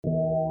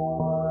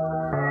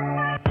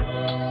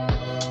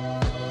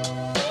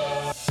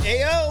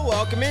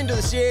Welcome into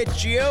the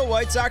CHGO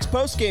White Sox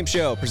Postgame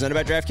Show, presented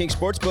by DraftKings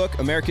Sportsbook,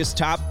 America's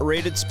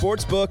top-rated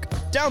sportsbook.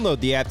 Download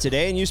the app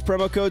today and use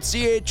promo code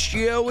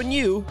CHGO when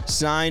you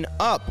sign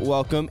up.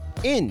 Welcome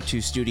into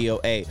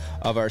Studio A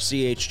of our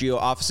CHGO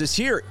offices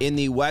here in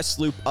the West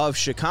Loop of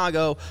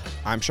Chicago.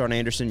 I'm Sean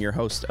Anderson, your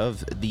host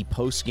of the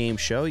Postgame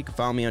Show. You can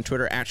follow me on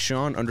Twitter at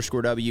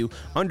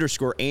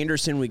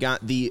Sean_W_Anderson. We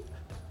got the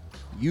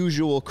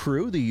usual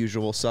crew, the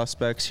usual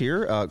suspects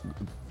here.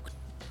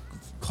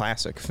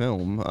 Classic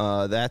film.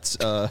 That's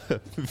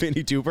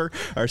Vinny Duber,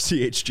 our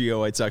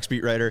CHGO White Sox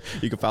beat writer.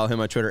 You can follow him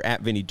on Twitter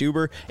at Vinny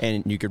Duber,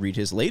 and you can read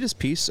his latest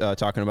piece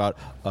talking about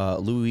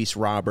Luis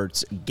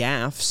Roberts'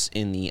 gaffes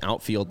in the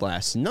outfield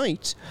last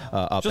night.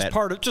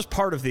 Just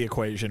part of the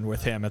equation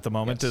with him at the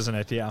moment, yes. Isn't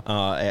it? Yeah.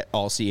 At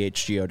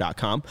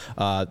allchgo.com.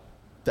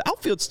 The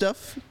outfield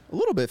stuff, a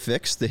little bit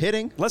fixed. The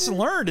hitting. Lesson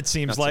learned, it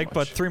seems like,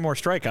 but 3 more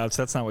strikeouts,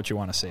 that's not what you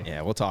want to see.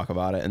 Yeah, we'll talk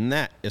about it. And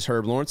that is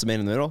Herb Lawrence, the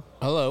man in the middle.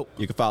 Hello.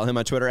 You can follow him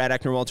on Twitter at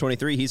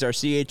Ecknerwall23. He's our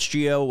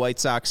CHGO White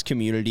Sox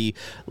community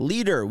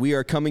leader. We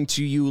are coming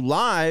to you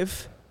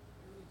live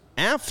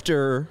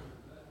after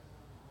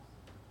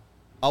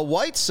a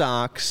White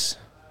Sox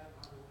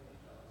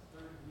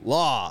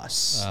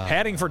loss.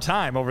 Padding for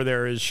time over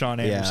there is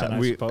Sean Anderson,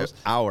 I suppose.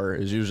 Hour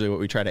is usually what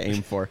we try to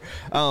aim for.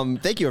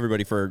 Thank you,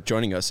 everybody, for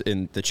joining us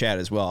in the chat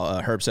as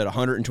well. Herb said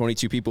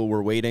 122 people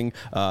were waiting.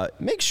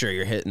 Make sure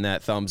you're hitting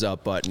that thumbs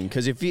up button,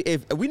 because if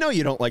we know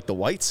you don't like the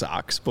White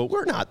Sox, but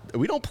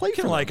we don't play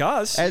for them. Like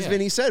us. As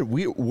Vinny said,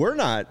 we're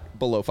not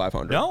below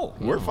 500. No.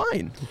 We're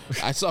fine.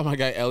 I saw my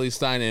guy Ellie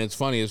Stein, and it's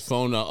funny, his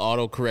phone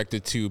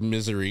auto-corrected to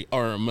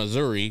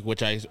Missouri,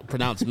 which I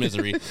pronounced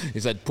misery. He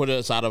said, put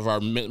us out of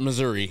our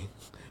Missouri.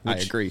 I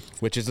agree.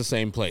 Which is the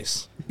same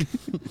place.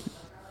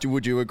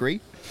 Would you agree?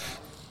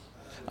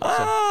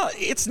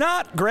 It's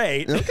not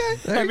great. Okay.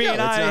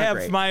 I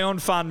have my own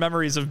fond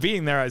memories of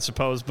being there, I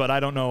suppose, but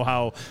I don't know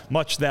how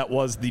much that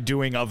was the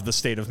doing of the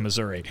state of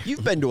Missouri.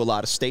 You've been to a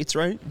lot of states,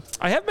 right?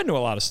 I have been to a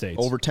lot of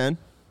states. Over 10?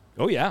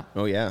 Oh, yeah.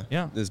 Oh, yeah.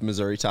 Yeah. Is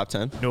Missouri top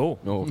 10? No.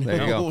 Oh,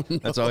 there you go.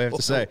 That's all I have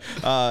to say.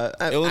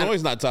 Illinois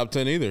is not top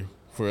 10 either.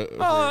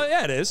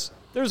 Yeah, it is.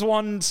 There's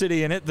one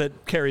city in it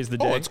that carries the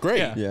day. Oh, it's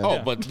great.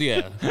 Yeah. But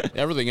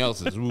everything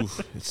else is,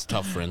 it's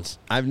tough, friends.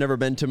 I've never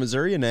been to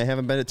Missouri, and I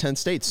haven't been to 10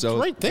 states. So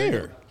it's right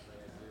there.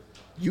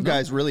 You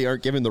guys really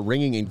aren't giving the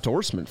ringing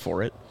endorsement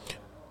for it.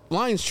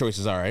 Lion's Choice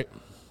is all right.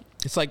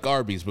 It's like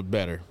Arby's, but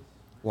better.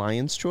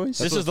 Lion's Choice?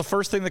 This is the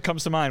first thing that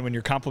comes to mind when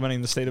you're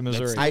complimenting the state of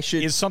Missouri.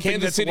 Is something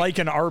Kansas that's City, like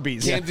an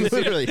Arby's.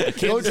 Literally.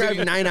 Go drive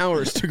 9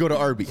 hours to go to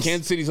Arby's.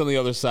 Kansas City's on the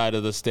other side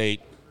of the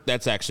state.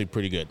 That's actually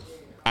pretty good.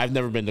 I've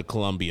never been to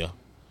Columbia,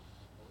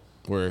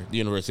 where the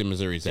University of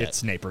Missouri's at.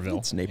 It's Naperville.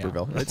 It's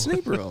Naperville. Yeah. It's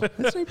Naperville.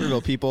 It's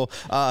Naperville, people.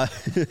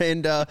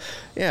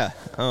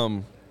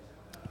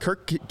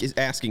 Kirk is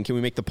asking, can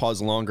we make the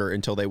pause longer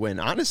until they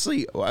win?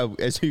 Honestly,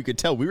 as you could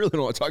tell, we really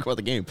don't want to talk about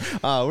the game.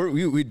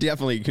 We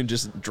definitely can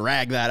just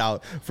drag that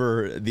out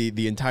for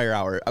the entire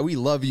hour. We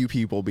love you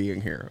people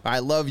being here. I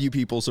love you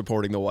people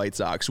supporting the White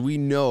Sox. We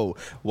know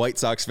White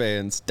Sox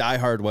fans,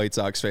 diehard White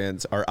Sox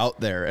fans, are out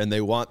there, and they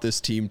want this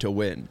team to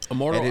win.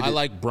 Immortal, I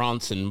like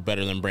Bronson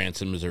better than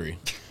Branson, Missouri.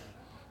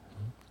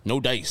 No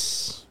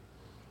dice.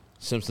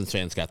 Simpsons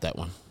fans got that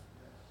one.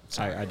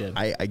 I did.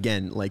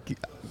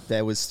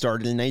 That was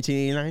started in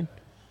 1989.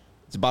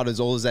 It's about as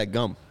old as that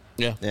gum.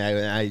 Yeah.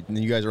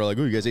 You guys are like,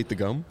 oh, you guys ate the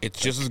gum? It's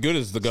just as good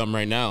as the gum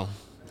right now.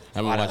 I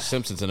haven't watched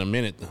Simpsons in a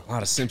minute. A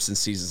lot of Simpsons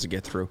seasons to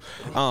get through.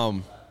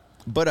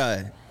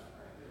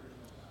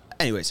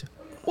 Anyways,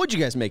 what'd you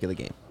guys make of the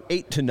game?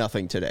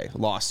 8-0 today.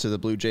 Lost to the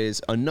Blue Jays.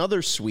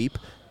 Another sweep.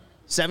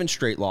 7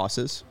 straight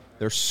losses.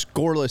 They're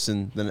scoreless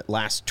in the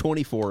last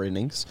 24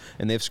 innings,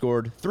 and they've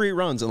scored 3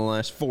 runs in the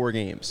last 4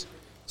 games.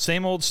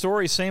 Same old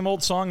story, same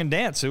old song and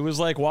dance. It was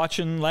like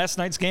watching last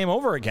night's game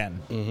over again.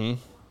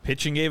 Mm-hmm.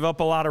 Pitching gave up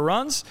a lot of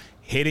runs.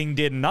 Hitting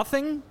did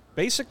nothing,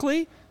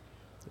 basically.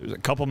 There was a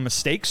couple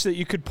mistakes that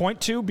you could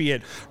point to, be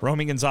it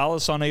Romy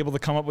Gonzalez unable to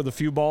come up with a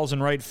few balls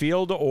in right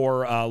field,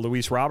 or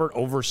Luis Robert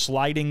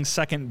oversliding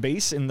second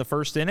base in the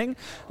first inning.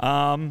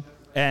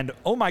 And,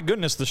 oh my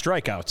goodness, the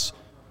strikeouts.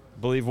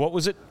 I believe, what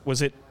was it?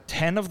 Was it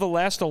 10 of the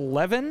last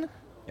 11?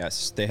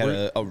 Yes, they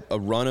had a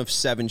run of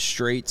 7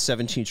 straight,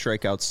 17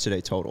 strikeouts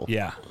today total.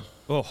 Yeah.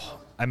 Oh,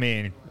 I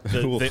mean,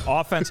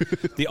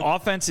 the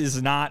offense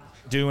is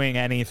not doing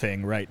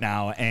anything right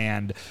now,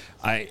 and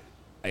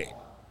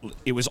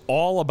it was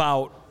all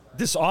about,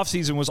 this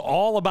offseason was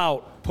all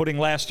about putting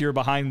last year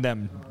behind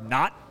them,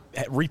 not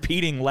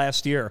repeating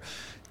last year.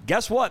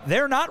 Guess what?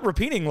 They're not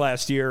repeating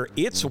last year.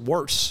 It's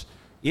worse.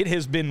 It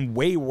has been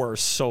way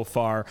worse so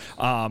far.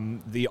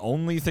 The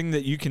only thing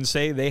that you can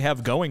say they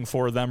have going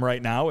for them right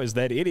now is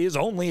that it is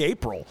only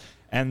April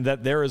and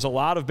that there is a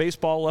lot of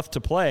baseball left to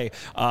play.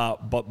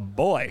 But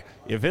boy,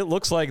 if it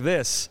looks like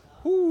this,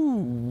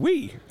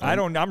 woo-wee.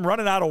 I'm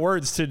running out of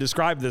words to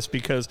describe this,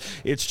 because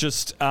it's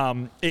just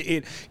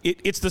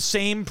it's the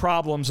same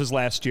problems as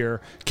last year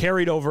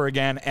carried over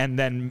again, and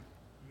then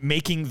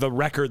making the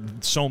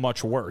record so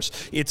much worse.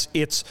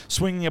 It's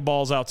swinging at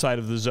balls outside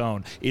of the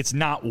zone. It's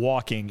not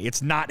walking.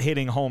 It's not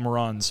hitting home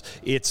runs.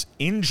 It's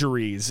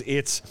injuries.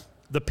 It's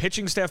the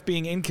pitching staff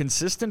being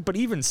inconsistent, but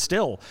even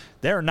still,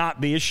 they're not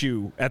the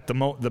issue at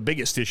the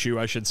biggest issue,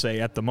 I should say,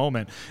 at the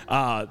moment.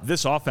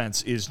 This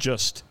offense is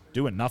just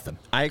doing nothing.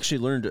 I actually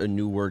learned a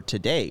new word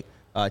today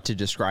to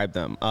describe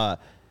them.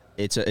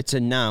 It's a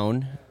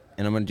noun,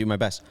 and I'm going to do my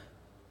best.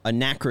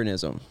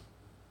 Anachronism.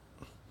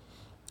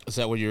 Is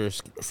that what you're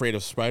afraid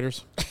of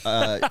spiders?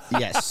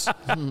 Yes.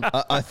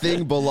 A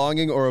thing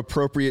belonging or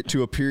appropriate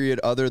to a period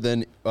other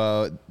than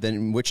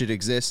which it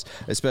exists,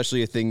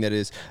 especially a thing that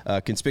is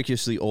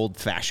conspicuously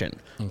old-fashioned.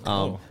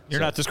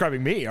 You're not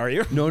describing me, are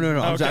you? No.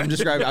 Okay. I'm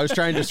describing. I was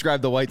trying to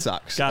describe the White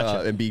Sox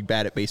and being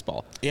bad at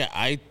baseball. Yeah,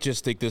 I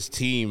just think this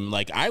team,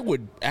 I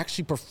would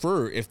actually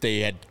prefer if they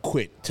had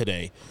quit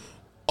today.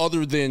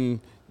 Other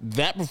than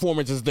that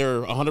performance, is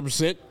there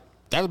 100%?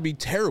 That would be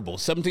terrible.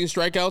 17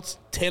 strikeouts,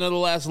 10 of the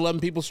last 11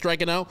 people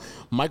striking out.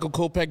 Michael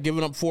Kopech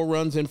giving up 4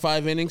 runs in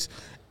 5 innings.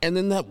 And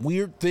then that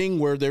weird thing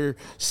where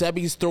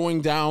Seby's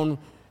throwing down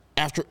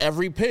after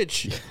every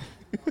pitch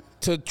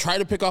to try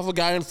to pick off a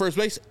guy on first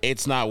base.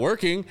 It's not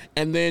working.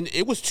 And then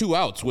it was 2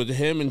 outs with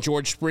him and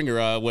George Springer.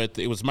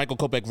 It was Michael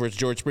Kopech versus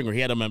George Springer.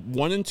 He had him at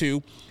 1 and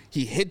 2.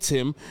 He hits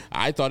him.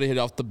 I thought he hit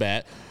off the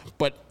bat.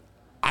 But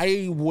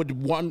I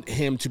would want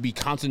him to be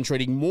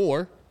concentrating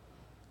more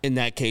in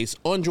that case,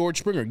 on George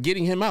Springer,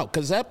 getting him out.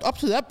 Because up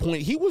to that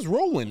point, he was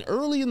rolling.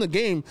 Early in the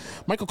game,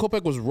 Michael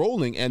Kopech was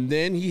rolling, and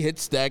then he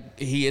hits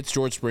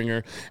George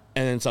Springer,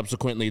 and then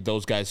subsequently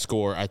those guys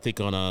score, I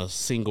think, on a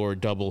single or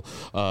double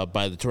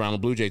by the Toronto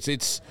Blue Jays.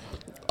 It's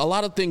a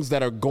lot of things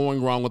that are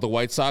going wrong with the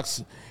White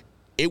Sox.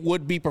 It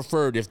would be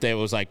preferred if they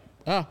was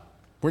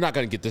we're not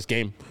going to get this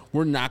game.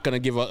 We're not going to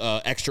give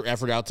an extra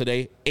effort out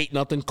today.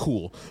 8-0,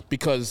 cool.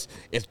 Because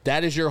if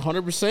that is your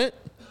 100%,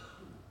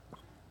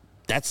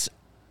 that's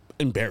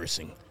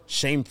embarrassing,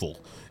 shameful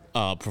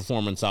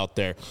performance out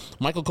there.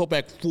 Michael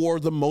Kopech, for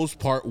the most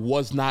part,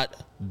 was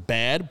not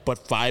bad, but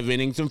 5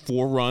 innings and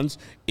 4 runs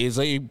is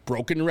a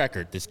broken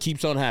record. This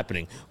keeps on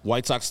happening.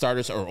 White Sox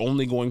starters are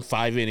only going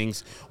 5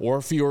 innings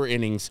or fewer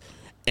innings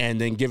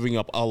and then giving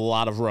up a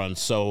lot of runs.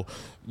 So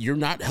you're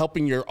not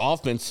helping your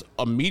offense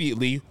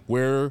immediately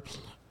where...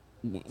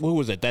 What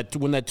was it? That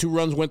when that 2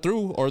 runs went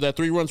through, or that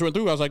 3 runs went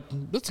through, I was like,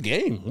 "This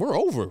game, we're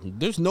over.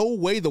 There's no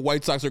way the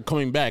White Sox are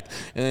coming back."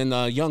 And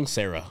then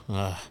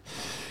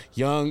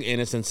young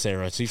innocent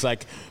Sarah, she's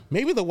like,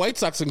 "Maybe the White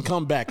Sox can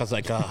come back." I was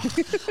like,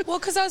 Well,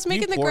 because I was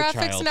making the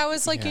graphics, and I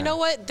was like, you know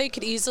what? They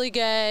could easily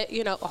get,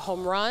 a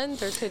home run.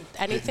 There could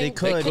anything.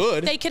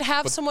 They could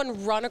have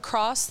someone run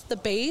across the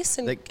base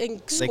and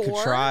score. They could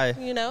try.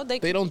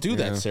 They don't do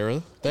that,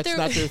 Sarah. That's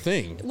not their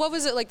thing. What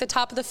was it, the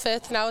top of the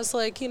 5th? And I was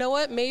like, you know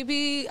what?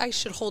 Maybe I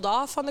should hold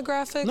off on the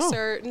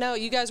graphics. No,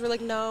 you guys were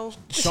like, no.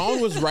 Sean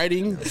was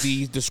writing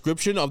the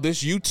description of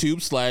this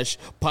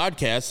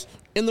YouTube/podcast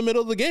in the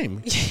middle of the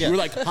game. Yeah. We were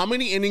like, how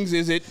many innings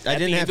is it at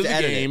the end of the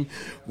game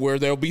where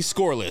there'll be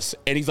scoreless?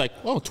 And he's like,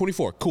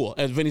 24, cool.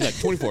 And Vinny's like,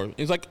 24.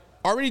 He's like,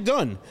 already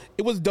done.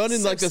 It was done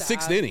in the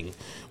 6th inning.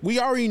 We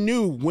already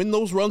knew when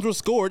those runs were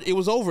scored, it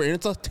was over. And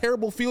it's a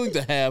terrible feeling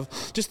to have,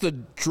 just to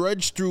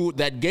drudge through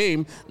that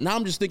game. Now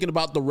I'm just thinking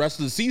about the rest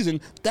of the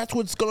season. That's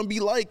what it's going to be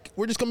like.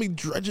 We're just going to be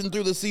drudging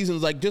through the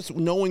season. Just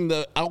knowing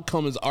the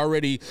outcome is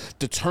already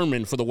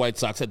determined for the White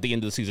Sox at the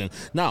end of the season.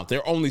 Now,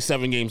 they're only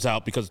 7 games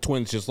out because the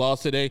Twins just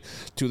lost today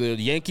to the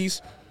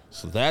Yankees.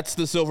 So that's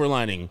the silver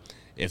lining.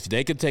 If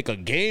they could take a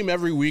game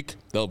every week,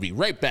 they'll be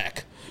right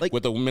back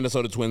with the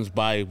Minnesota Twins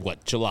by,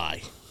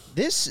 July.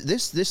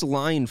 This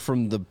line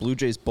from the Blue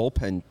Jays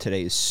bullpen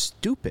today is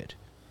stupid.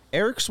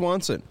 Eric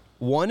Swanson,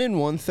 1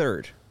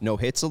 1/3. No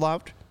hits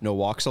allowed, no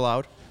walks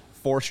allowed,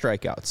 4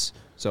 strikeouts.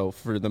 So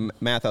for the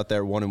math out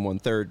there, 1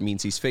 1/3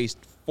 means he's faced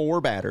 4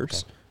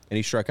 batters, and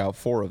he struck out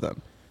 4 of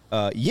them.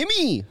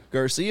 Yimi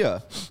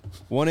Garcia,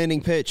 1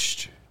 inning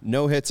pitched,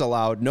 no hits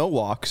allowed, no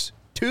walks,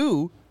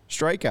 2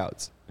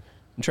 strikeouts.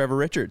 And Trevor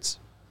Richards,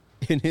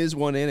 in his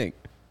 1 inning,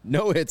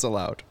 no hits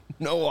allowed,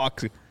 no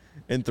walks,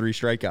 and 3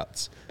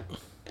 strikeouts.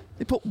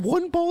 They put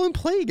 1 ball in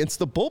play against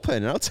the bullpen,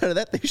 and outside of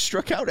that, they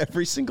struck out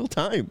every single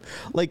time.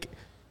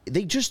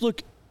 They just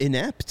look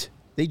inept.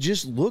 They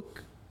just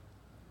look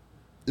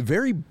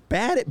very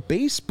bad at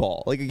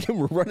baseball. Again,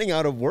 we're running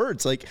out of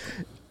words.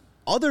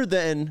 Other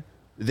than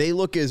they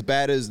look as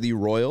bad as the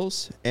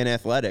Royals and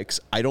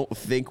Athletics, I don't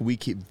think we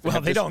can.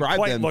 Well, they don't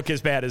quite look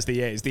as bad as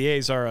the A's. The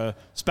A's are a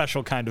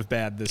special kind of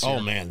bad this year.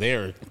 Oh man,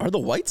 they're. Are the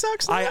White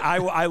Sox?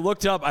 I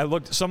looked up.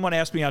 Someone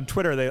asked me on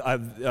Twitter.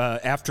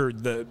 After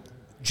the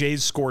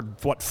Jays scored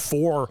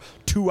 4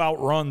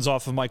 2-out runs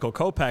off of Michael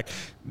Kopech.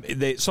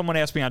 Someone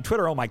asked me on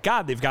Twitter, "Oh my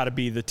God, they've got to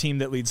be the team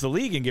that leads the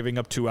league in giving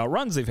up 2-out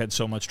runs. They've had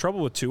so much trouble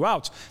with 2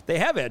 outs. They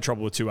have had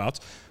trouble with 2 outs.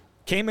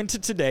 Came into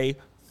today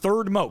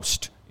 3rd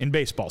most in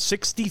baseball,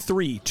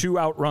 63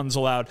 2-out runs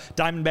allowed.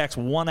 Diamondbacks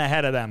 1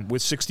 ahead of them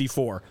with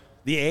 64.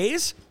 The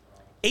A's,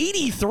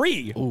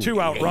 83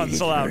 2-out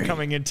runs allowed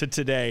coming into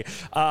today.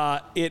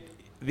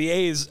 The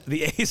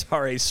A's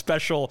are a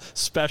special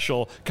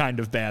kind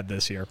of bad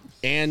this year.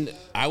 And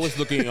I was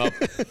looking up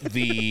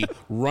the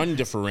run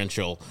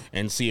differential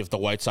and see if the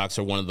White Sox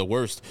are one of the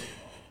worst.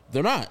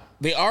 They're not.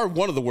 They are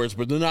one of the worst,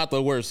 but they're not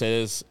the worst.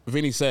 As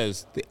Vinny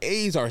says, the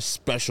A's are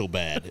special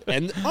bad,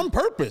 and on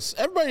purpose.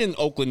 Everybody in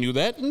Oakland knew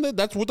that, and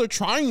that's what they're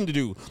trying to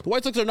do. The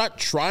White Sox are not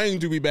trying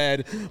to be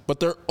bad, but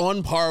they're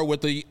on par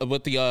with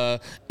the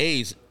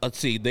A's. Let's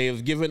see, they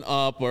have given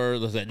up, or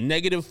was that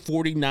negative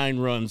 49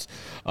 runs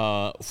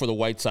for the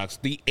White Sox.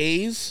 The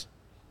A's,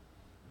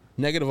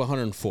 negative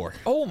 104.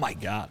 Oh my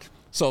God.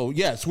 So,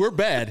 yes, we're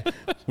bad.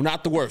 We're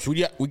not the worst.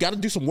 We got to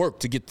do some work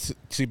to get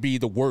to be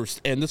the worst.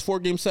 And this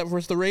 4-game set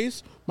versus the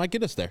Rays might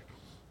get us there.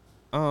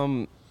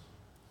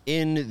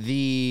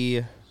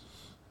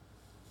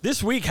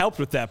 This week helped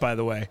with that, by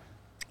the way.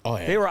 Oh,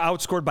 yeah. They were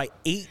outscored by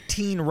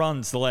 18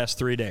 runs the last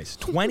 3 days.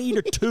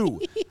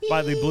 20-2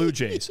 by the Blue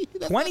Jays.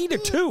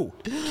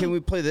 20-2. Can we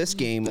play this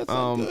game? That's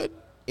not good.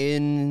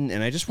 And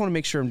I just want to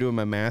make sure I'm doing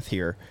my math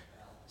here.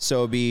 So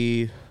it'd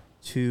be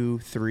 2,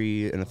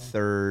 3, and a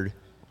third.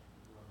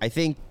 I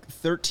think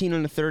 13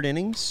 and a third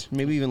innings,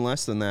 maybe even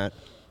less than that.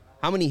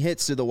 How many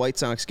hits did the White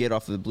Sox get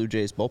off of the Blue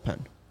Jays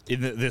bullpen?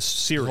 In this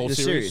series? Whole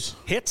series?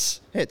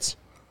 Hits?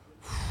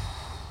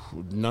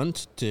 None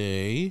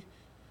today.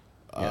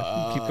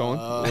 Yeah, keep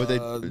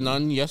going.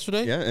 None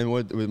yesterday? Yeah,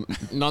 and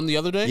none the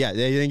other day? Yeah,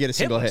 they didn't get a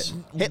single Hitless.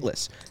 hit.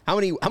 Hitless.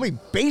 How many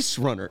base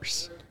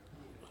runners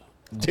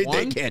did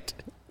they get?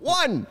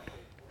 One.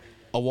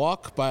 A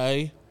walk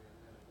by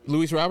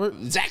Luis Robert?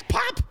 Zach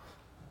Pop.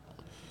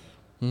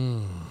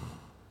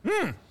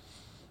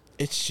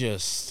 It's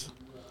just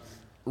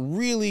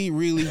really,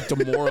 really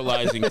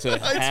demoralizing to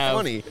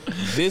have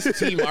this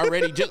team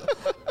already.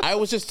 I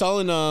was just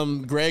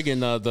telling Greg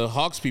and the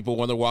Hawks people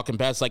when they're walking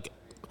past, like,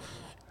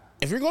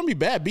 if you're going to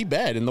be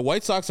bad. And the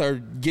White Sox are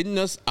getting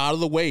us out of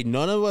the way.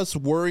 None of us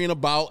worrying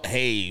about,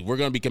 hey, we're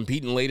going to be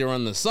competing later on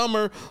in the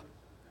summer,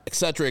 et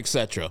cetera, et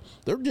cetera.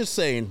 They're just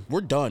saying,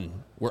 we're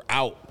done. We're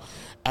out.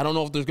 I don't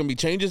know if there's going to be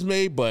changes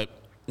made, but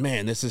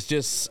man, this is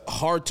just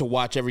hard to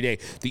watch every day.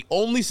 The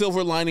only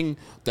silver lining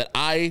that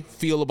I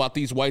feel about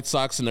these White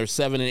Sox and their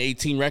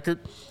 7-18 record,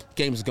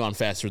 game's gone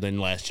faster than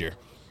last year.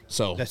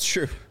 So that's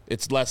true.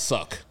 It's less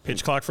suck.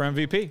 Pitch clock for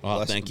MVP.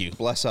 Oh, thank you.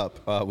 Bless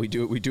up. We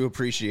do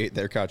appreciate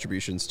their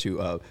contributions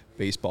to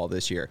baseball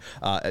this year.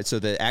 So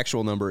the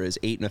actual number is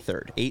 8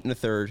 1/3. 8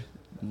 1/3.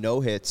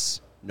 No hits,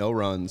 no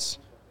runs,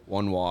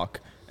 1 walk.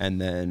 And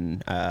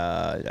then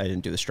I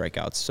didn't do the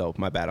strikeouts, so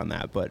my bad on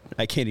that. But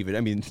I can't even.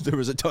 I mean, there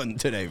was a ton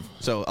today,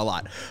 so a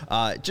lot.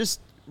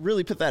 Just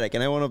really pathetic.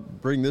 And I want to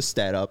bring this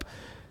stat up.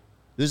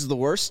 This is the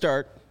worst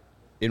start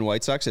in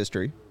White Sox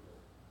history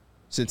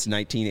since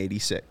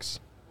 1986.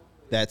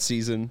 That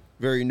season,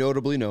 very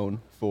notably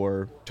known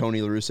for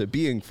Tony La Russa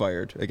being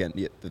fired. Again,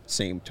 the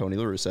same Tony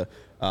La Russa,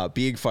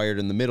 being fired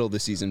in the middle of the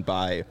season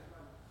by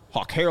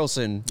Hawk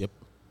Harrelson,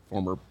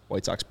 former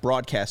White Sox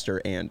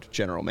broadcaster and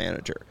general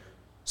manager.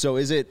 So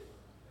is it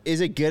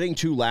getting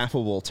to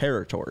laughable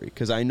territory?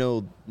 Because I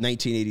know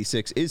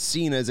 1986 is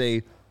seen as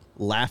a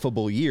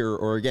laughable year.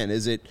 Or again,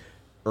 is it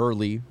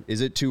early? Is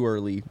it too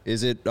early?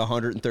 Is it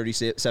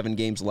 137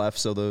 games left,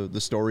 so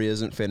the story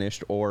isn't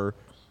finished? Or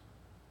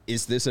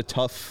is this a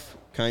tough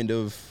kind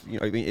of,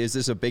 is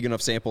this a big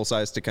enough sample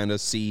size to kind of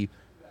see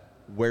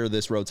where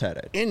this road's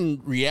headed? In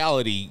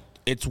reality,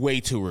 it's way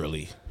too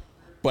early.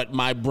 But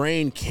my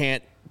brain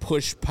can't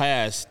push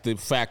past the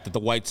fact that the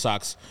White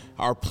Sox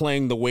are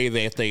playing the way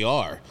that they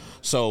are.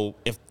 So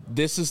if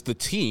this is the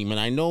team,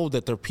 and I know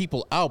that there are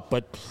people out,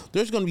 but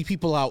there's going to be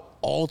people out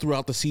all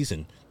throughout the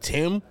season.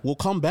 Tim will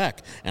come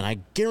back, and I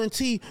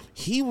guarantee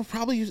he will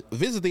probably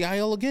visit the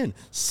IL again.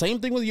 Same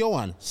thing with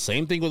Yohan.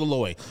 Same thing with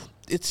Eloy.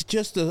 It's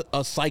just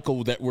a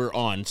cycle that we're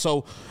on.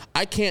 So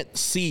I can't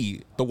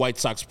see the White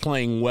Sox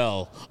playing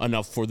well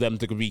enough for them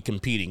to be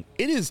competing.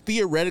 It is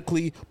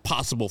theoretically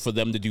possible for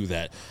them to do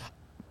that.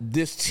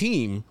 This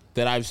team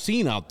that I've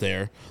seen out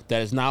there that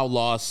has now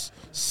lost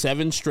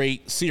 7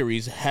 straight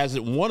series,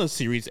 hasn't won a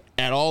series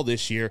at all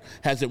this year,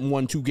 hasn't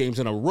won 2 games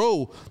in a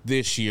row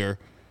this year,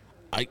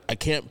 I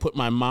can't put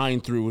my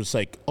mind through. It's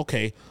like,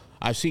 okay,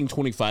 I've seen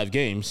 25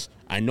 games.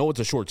 I know it's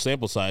a short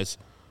sample size,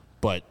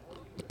 but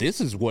this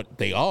is what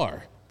they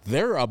are.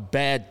 They're a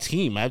bad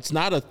team. It's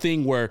not a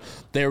thing where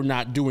they're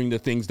not doing the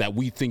things that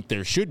we think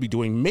they should be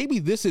doing. Maybe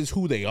this is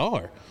who they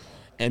are,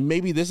 and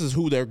maybe this is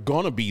who they're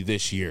going to be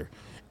this year.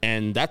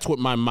 And that's what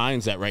my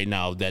mind's at right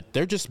now, that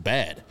they're just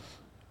bad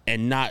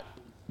and not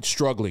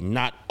struggling,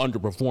 not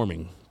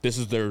underperforming. This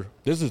is their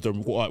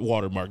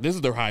watermark. This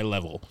is their high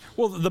level.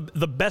 Well,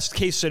 the best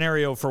case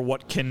scenario for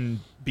what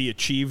can be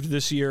achieved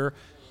this year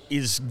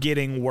is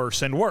getting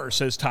worse and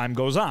worse as time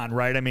goes on,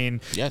 right? I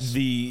mean, yes.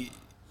 The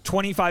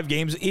 25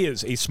 games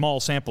is a small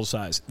sample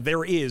size.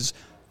 There is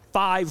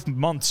 5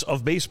 months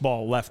of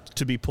baseball left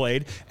to be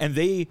played, and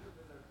they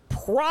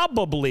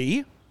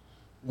probably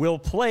will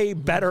play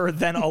better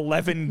than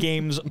 11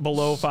 games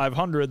below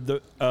 500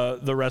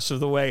 the rest of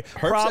the way.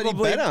 Herb said he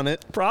bet on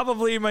it.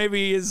 Probably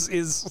maybe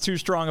is too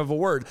strong of a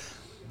word.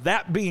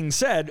 that being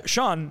said,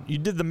 Sean, you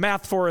did the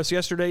math for us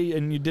yesterday,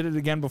 and you did it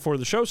again before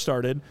the show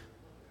started.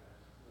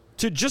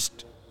 To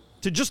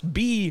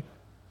be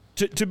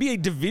a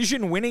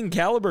division-winning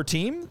caliber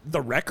team,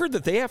 the record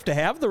that they have to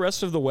have the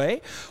rest of the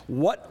way,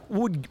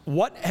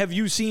 what have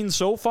you seen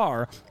so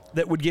far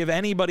that would give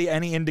anybody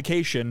any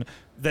indication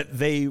that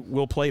they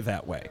will play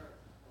that way?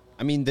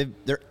 I mean,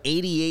 they're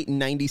 88 and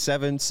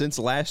 97 since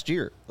last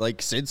year.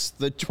 Like, since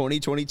the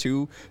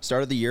 2022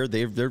 start of the year,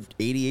 they're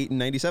 88 and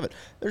 97.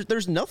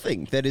 There's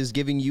nothing that is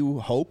giving you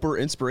hope or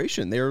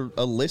inspiration. They're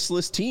a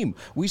listless team.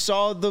 We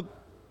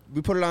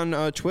put it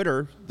on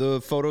Twitter,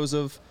 the photos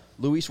of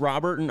Luis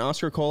Robert and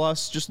Oscar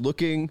Colas just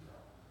looking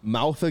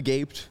mouth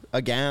agape,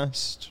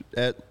 aghast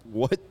at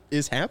what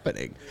is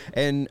happening.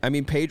 And, I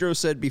mean, Pedro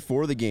said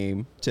before the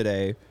game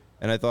today,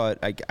 and I thought,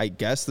 I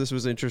guess this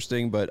was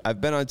interesting, but I've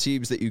been on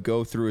teams that you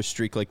go through a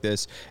streak like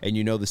this and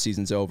you know the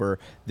season's over.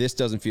 This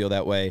doesn't feel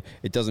that way.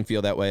 It doesn't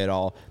feel that way at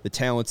all. The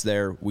talent's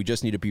there. We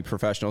just need to be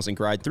professionals and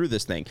grind through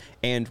this thing.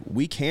 And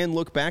we can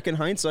look back in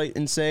hindsight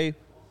and say,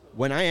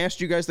 when I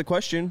asked you guys the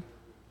question,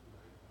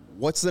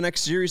 what's the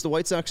next series the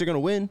White Sox are going to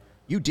win?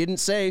 You didn't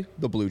say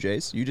the Blue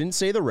Jays. You didn't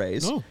say the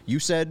Rays. No. You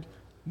said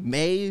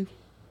May,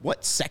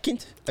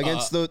 2nd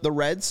against the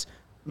Reds?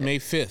 May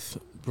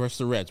 5th. Versus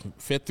the Reds,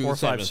 5th through the 7th.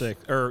 5,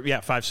 6,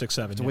 or 5, 6,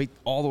 7. To wait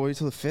all the way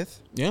to the 5th?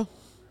 Yeah.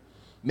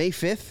 May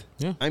 5th?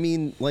 Yeah. I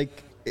mean,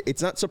 like,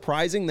 it's not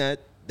surprising that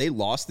they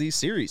lost these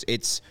series.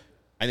 It's,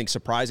 I think,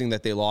 surprising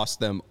that they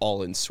lost them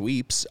all in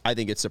sweeps. I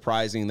think it's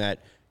surprising that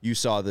you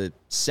saw the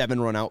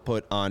 7-run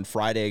output on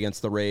Friday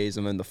against the Rays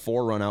and then the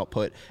 4-run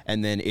output,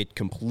 and then it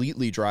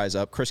completely dries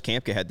up. Chris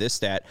Kampka had this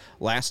stat.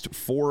 Last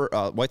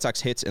 4 White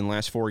Sox hits in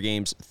last 4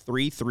 games,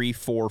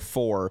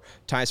 3-3-4-4.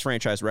 Ties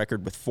franchise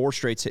record with 4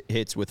 straight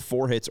hits with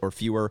 4 hits or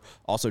fewer.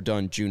 Also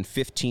done June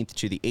 15th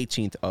to the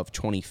 18th of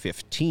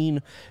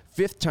 2015.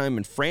 5th time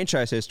in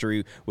franchise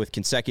history with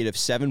consecutive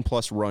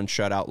 7+ run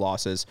shutout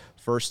losses.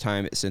 First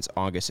time since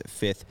August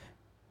 5th.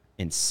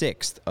 And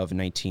 6th of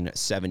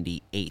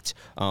 1978.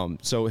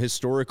 So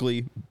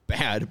historically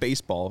bad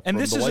baseball from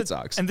the White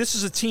Sox. And this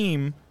is a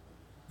team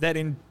that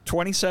in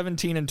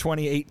 2017 and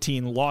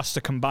 2018 lost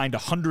a combined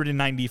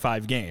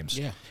 195 games.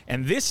 Yeah.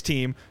 And this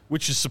team,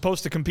 which is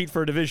supposed to compete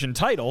for a division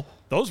title,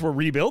 those were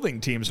rebuilding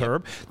teams,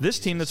 Herb. This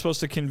team that's supposed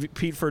to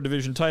compete for a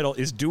division title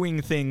is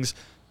doing things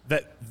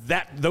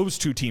that those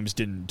two teams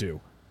didn't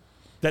do.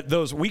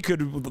 We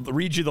could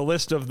read you the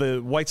list of the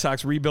White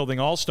Sox rebuilding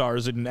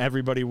all-stars and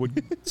everybody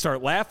would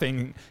start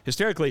laughing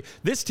hysterically.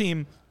 This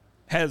team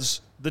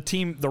has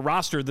the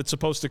roster that's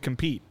supposed to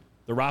compete,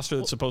 the roster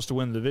that's supposed to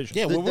win the division.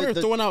 Yeah, when we're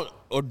throwing out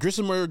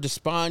Grissomer,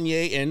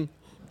 Despaigne, and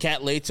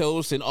Cat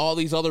Latos and all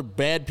these other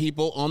bad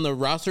people on the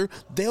roster,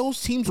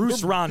 those teams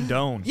Bruce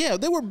Rondon. Yeah,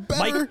 they were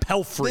better Mike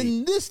Pelfrey.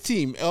 than this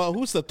team.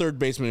 Who's the third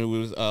baseman? It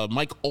was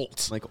Mike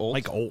Olt. Mike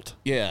Olt?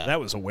 Yeah. That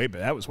was way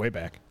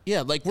back.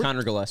 Yeah, like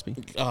Connor Gillespie.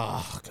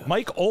 Oh, God.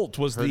 Mike Olt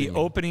was the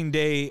opening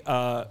day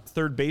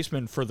third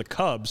baseman for the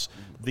Cubs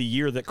the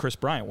year that Chris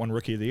Bryant won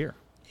Rookie of the Year.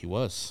 He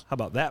was. How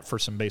about that for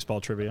some baseball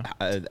trivia?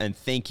 And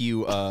thank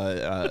you,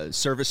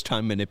 service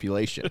time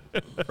manipulation,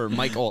 for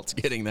Mike Olt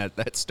getting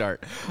that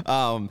start.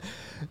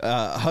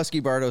 Husky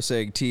Bardo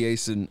saying TA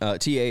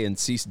and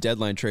Cease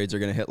deadline trades are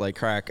going to hit like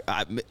crack.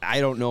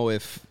 I don't know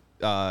if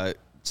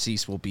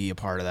Cease will be a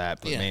part of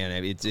that, but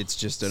man, it's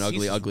just an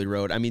ugly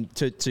road. I mean,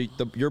 to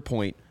your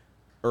point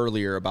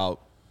earlier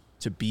about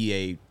to be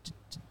a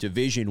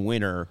division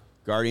winner.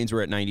 Guardians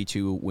were at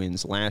 92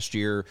 wins last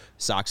year.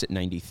 Sox at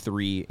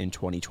 93 in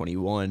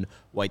 2021.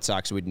 White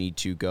Sox would need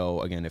to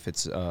go, again, if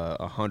it's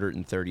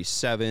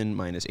 137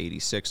 minus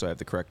 86, so I have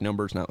the correct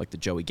numbers, not like the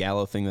Joey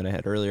Gallo thing that I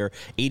had earlier,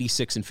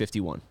 86 and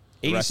 51.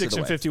 86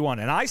 and 51.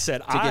 And I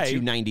said to get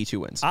you 92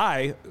 wins.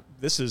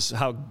 This is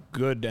how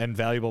good and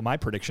valuable my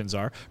predictions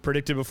are,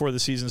 predicted before the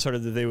season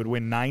started that they would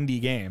win 90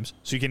 games.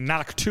 So you can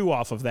knock 2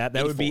 off of that.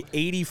 That 84. Would be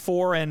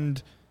 84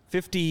 and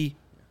 50.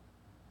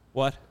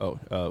 What?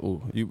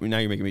 Now you're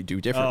making me do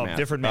different math.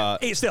 Different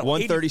math. Still,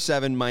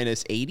 137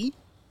 minus 80?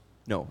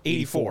 No,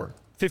 84.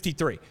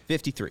 53.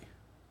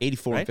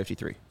 84 right? And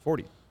 53.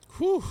 40.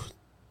 Whew.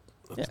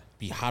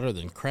 Be hotter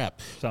than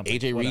crap. Something,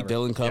 AJ Reed,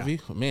 Dylan Covey.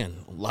 Yeah. Man,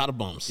 a lot of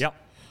bums. Yep.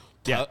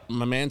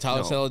 My man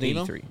Tyler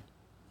Saladino. 83.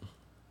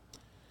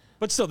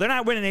 But still, they're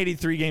not winning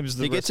 83 games.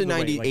 They get to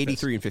 90, like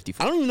 83 and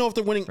 54. I don't even know if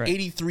they're winning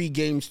 83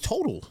 games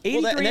total. 83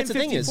 and that's and 54. The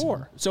thing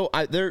is, so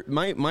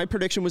my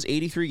prediction was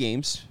 83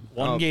 games.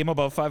 One game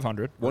above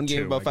 500. One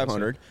game above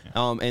 500.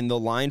 Yeah. And the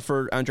line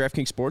on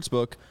DraftKings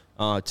Sportsbook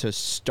to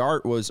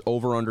start was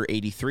over under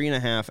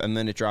 83.5, and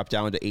then it dropped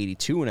down to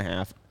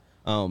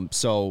 82.5.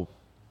 So,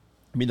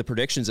 I mean, the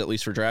predictions, at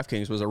least for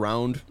DraftKings, was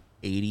around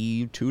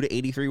 82 to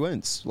 83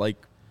 wins. Like,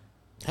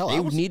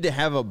 they would need to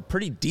have a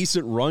pretty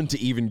decent run to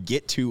even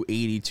get to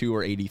 82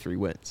 or 83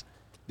 wins.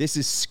 This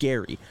is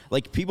scary.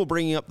 Like, people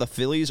bringing up the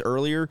Phillies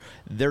earlier,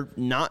 they're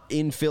not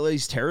in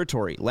Phillies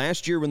territory.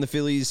 Last year when the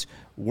Phillies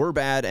were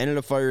bad, ended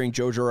up firing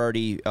Joe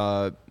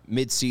Girardi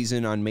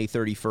mid-season on May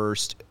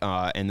 31st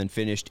and then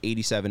finished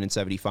 87 and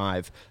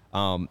 75.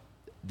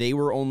 They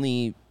were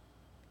only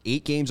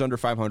 8 games under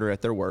 500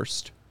 at their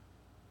worst.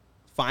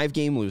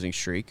 5-game losing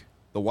streak.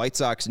 The White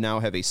Sox now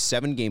have a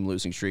 7-game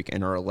losing streak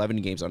and are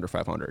 11 games under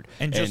 500.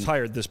 And just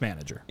hired this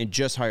manager.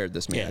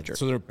 Yeah,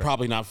 so they're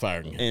probably not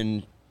firing him.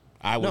 And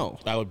I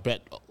would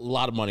bet a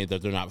lot of money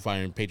that they're not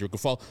firing Pedro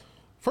Grifol.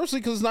 Firstly,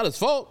 because it's not his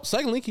fault.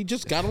 Secondly, he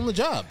just got on the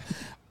job.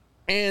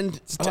 And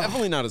it's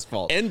definitely not his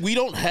fault. And we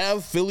don't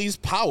have Philly's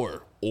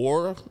power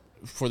or,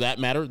 for that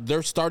matter,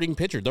 their starting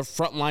pitcher, their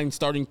frontline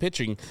starting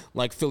pitching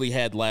like Philly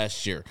had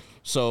last year.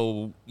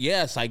 So,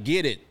 yes, I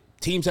get it.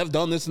 Teams have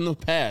done this in the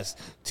past.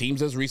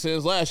 Teams as recent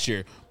as last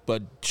year.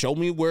 But show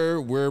me where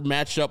we're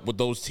matched up with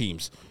those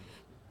teams.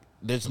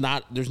 There's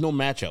no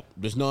matchup.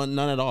 There's none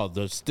at all.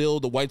 There's still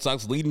the White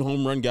Sox leading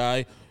home run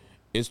guy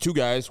is 2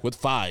 guys with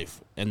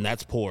 5, and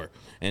that's poor.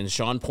 And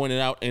Sean pointed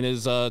out in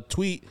his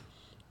tweet,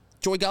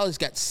 Joey Gallo's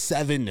got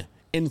 7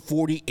 in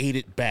 48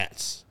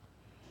 at-bats.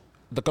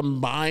 The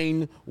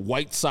combined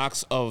White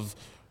Sox of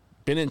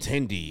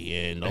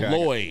Benintendi and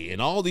Eloy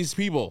and all these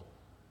people,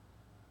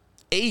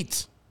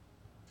 8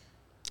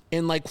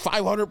 in like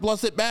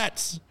 500-plus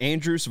at-bats.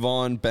 Andrews,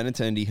 Vaughn,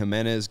 Benintendi,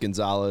 Jimenez,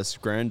 Gonzalez,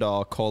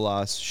 Grandal,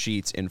 Colas,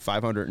 Sheets in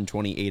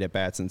 528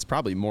 at-bats, and it's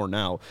probably more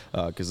now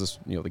because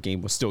the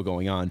game was still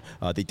going on.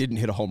 They didn't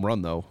hit a home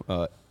run,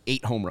 though.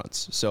 8 home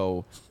runs.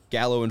 So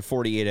Gallo in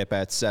 48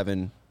 at-bats,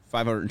 7,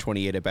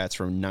 528 at-bats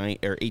from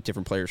 8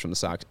 different players from the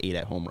Sox, 8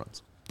 at home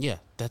runs. Yeah,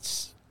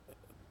 that's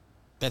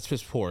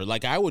just poor.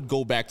 Like, I would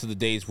go back to the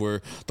days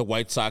where the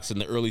White Sox in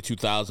the early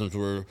 2000s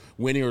were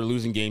winning or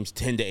losing games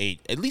 10-8.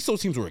 At least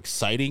those teams were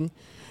exciting,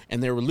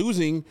 and they were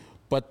losing,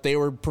 but they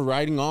were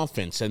providing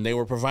offense, and they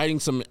were providing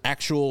some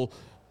actual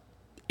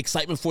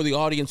excitement for the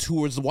audience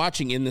who was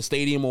watching in the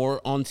stadium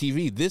or on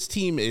TV. This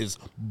team is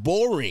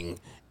boring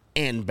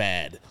and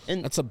bad.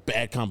 And that's a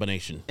bad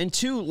combination. And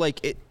 2,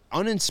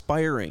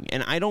 uninspiring.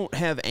 And I don't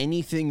have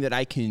anything that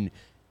I can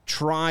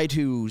try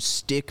to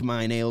stick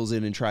my nails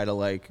in and try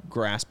to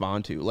grasp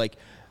onto.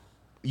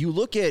 You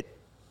look at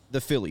the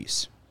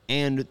Phillies,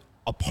 and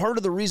a part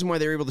of the reason why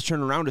they were able to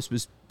turn around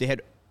was they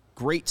had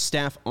great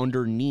staff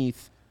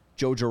underneath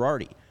Joe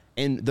Girardi.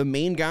 And the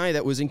main guy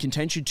that was in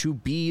contention to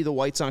be the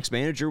White Sox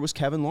manager was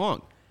Kevin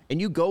Long. And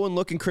you go and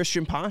look in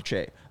Christian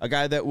Pache, a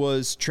guy that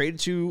was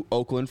traded to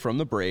Oakland from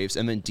the Braves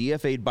and then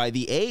DFA'd by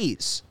the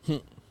A's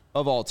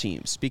of all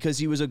teams because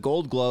he was a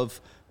Gold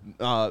Glove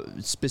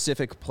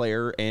specific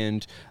player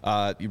and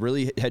he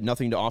really had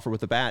nothing to offer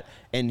with the bat.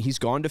 And he's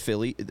gone to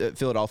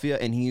Philadelphia,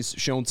 and he's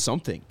shown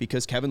something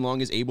because Kevin Long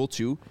is able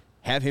to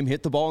have him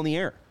hit the ball in the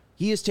air.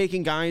 He is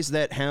taking guys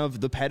that have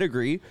the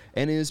pedigree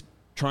and is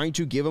trying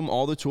to give them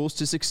all the tools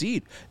to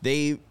succeed.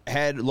 They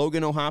had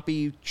Logan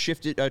O'Hoppe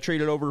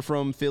traded over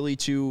from Philly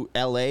to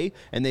L.A.,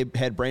 and they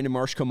had Brandon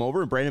Marsh come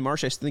over. And Brandon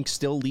Marsh, I think,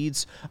 still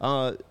leads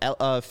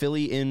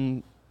Philly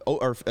in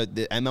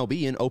the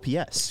MLB in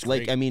OPS.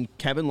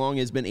 Kevin Long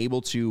has been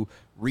able to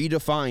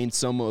redefine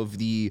some of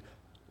the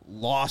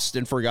lost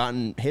and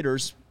forgotten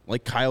hitters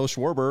like Kyle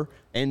Schwarber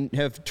and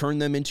have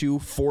turned them into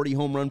 40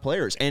 home run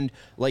players. And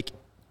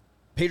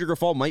Pedro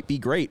Grifol might be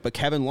great, but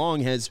Kevin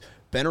Long has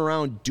been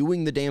around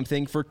doing the damn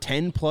thing for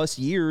 10 plus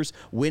years,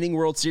 winning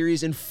World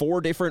Series in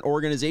 4 different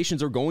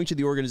organizations or going to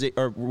the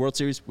World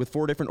Series with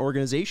 4 different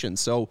organizations.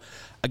 So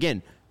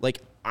again,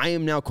 I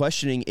am now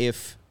questioning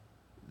if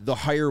the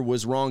hire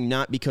was wrong,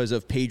 not because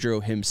of Pedro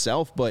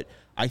himself, but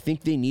I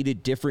think they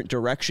needed different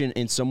direction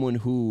and someone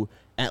who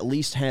at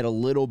least had a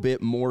little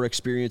bit more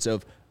experience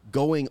of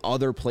going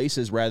other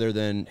places rather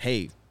than,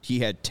 hey, he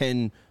had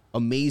 10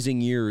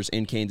 amazing years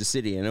in Kansas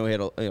City. I know he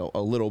had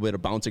a little bit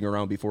of bouncing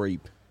around before he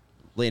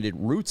landed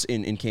roots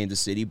in Kansas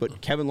City,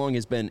 but Kevin Long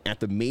has been at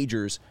the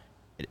majors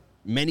at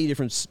many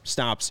different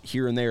stops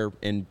here and there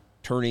and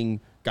turning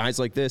guys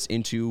like this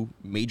into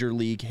major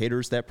league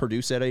hitters that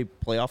produce at a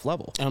playoff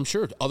level. And I'm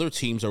sure other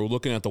teams are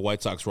looking at the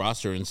White Sox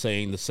roster and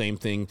saying the same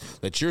thing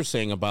that you're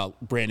saying about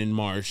Brandon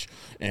Marsh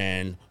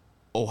and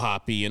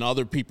O'Hoppe and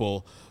other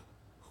people.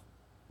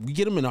 We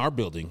get them in our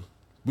building,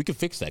 we could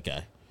fix that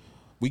guy.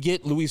 We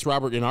get Luis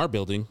Robert in our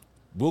building,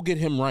 we'll get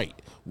him right.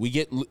 We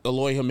get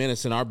Eloy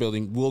Jimenez in our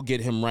building, we'll get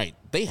him right.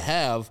 They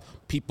have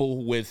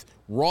people with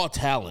raw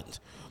talent.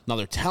 Now,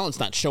 their talent's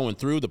not showing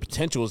through. The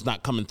potential is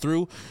not coming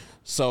through.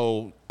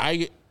 So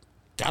I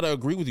got to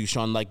agree with you,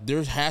 Sean.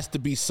 There has to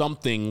be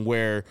something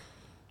where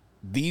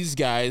these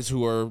guys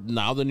who are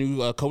now the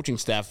new coaching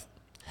staff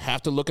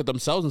have to look at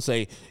themselves and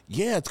say,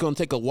 yeah, it's going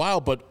to take a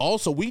while, but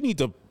also we need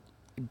to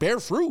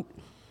bear fruit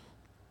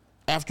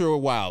after a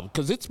while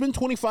because it's been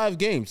 25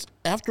 games.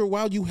 After a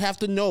while, you have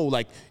to know,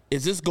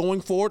 is this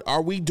going forward?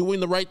 Are we doing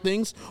the right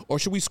things, or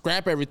should we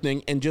scrap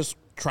everything and just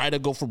try to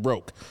go for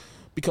broke?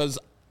 Because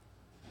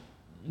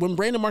when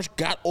Brandon Marsh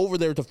got over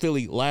there to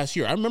Philly last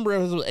year, I remember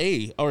as an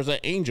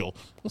Angel.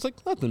 I was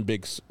like, nothing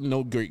big,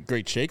 no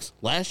great shakes.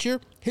 Last year,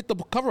 hit the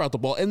cover out the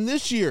ball. And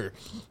this year,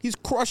 he's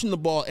crushing the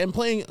ball and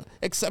playing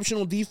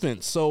exceptional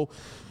defense. So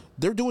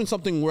they're doing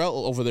something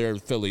well over there in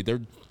Philly. They're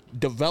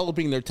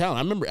developing their talent.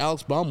 I remember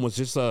Alex Baum was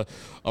just a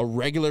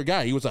regular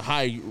guy. He was a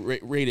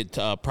high-rated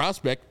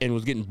prospect and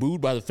was getting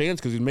booed by the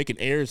fans because he was making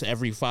errors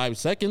every 5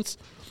 seconds.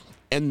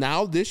 And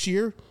now this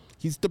year,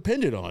 he's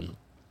depended on.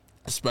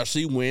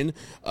 especially when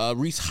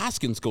Rhys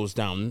Hoskins goes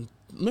down.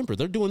 Remember,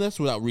 they're doing this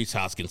without Rhys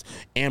Hoskins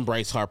and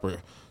Bryce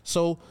Harper.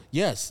 So,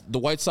 yes, the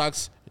White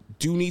Sox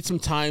do need some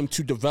time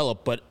to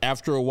develop, but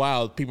after a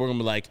while, people are going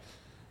to be like,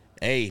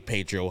 hey,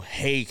 Pedro,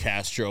 hey,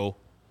 Castro,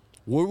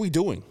 what are we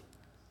doing?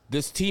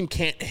 This team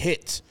can't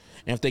hit.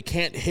 And if they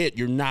can't hit,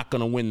 you're not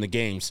going to win the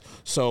games.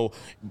 So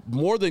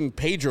more than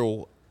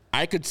Pedro,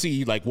 I could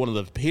see like one of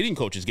the hitting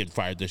coaches getting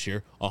fired this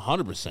year,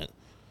 100%.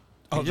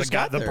 Oh,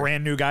 the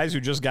brand new guys who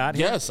just got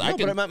here? Yes, I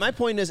can. But my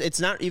point is, it's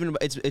not even.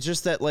 It's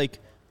just that, like,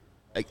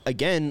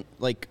 again,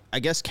 like, I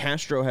guess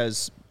Castro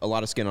has a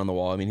lot of skin on the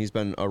wall. I mean, he's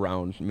been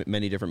around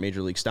many different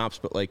major league stops,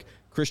 but like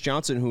Chris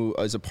Johnson, who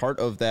is a part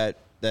of that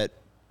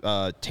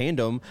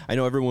tandem. I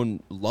know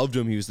everyone loved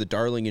him. He was the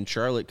darling in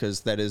Charlotte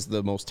because that is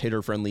the most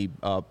hitter-friendly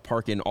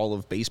park in all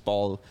of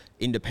baseball,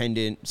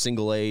 independent,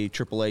 single A,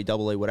 triple A,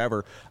 double A,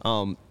 whatever.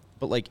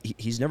 But like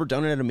he's never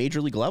done it at a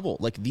major league level.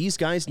 Like these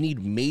guys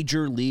need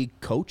major league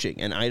coaching,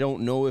 and I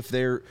don't know if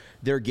they're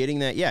getting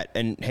that yet.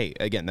 And hey,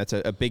 again, that's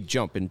a big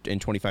jump in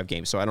 25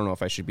 games. So I don't know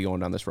if I should be going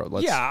down this road.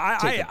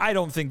 I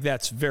don't think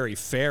that's very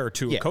fair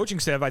to a coaching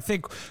staff. I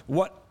think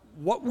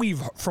what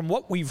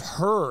we've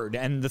heard,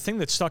 and the thing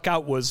that stuck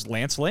out was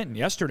Lance Lynn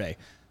yesterday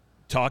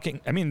talking.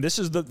 I mean, this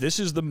is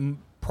the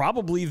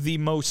probably the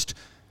most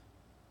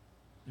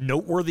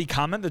noteworthy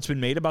comment that's been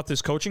made about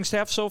this coaching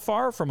staff so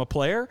far from a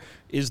player,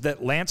 is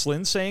that Lance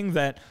Lynn saying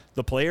that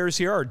the players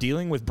here are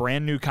dealing with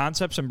brand new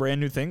concepts and brand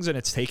new things, and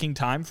it's taking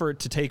time for it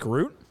to take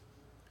root.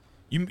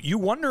 You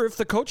wonder if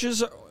the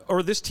coaches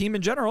or this team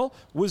in general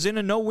was in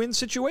a no-win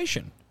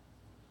situation.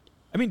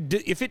 I mean,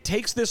 if it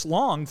takes this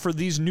long for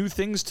these new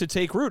things to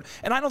take root,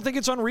 and I don't think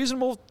it's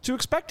unreasonable to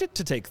expect it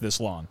to take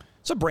this long.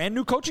 It's a brand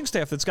new coaching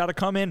staff that's got to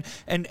come in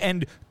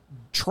and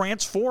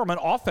transform an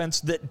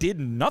offense that did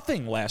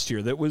nothing last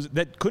year,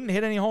 that couldn't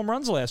hit any home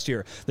runs last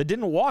year, that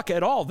didn't walk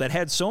at all, that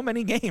had so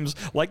many games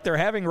like they're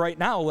having right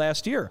now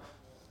last year.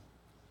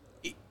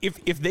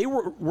 If they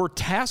were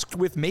tasked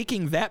with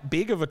making that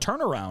big of a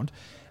turnaround,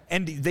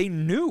 and they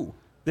knew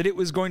that it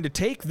was going to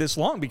take this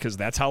long, because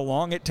that's how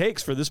long it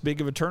takes for this big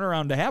of a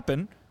turnaround to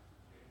happen,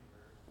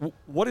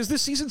 what is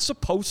this season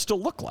supposed to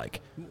look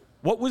like?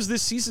 What was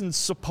this season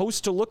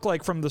supposed to look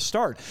like from the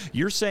start?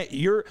 You're saying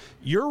you're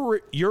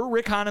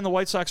Rick Hahn in the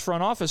White Sox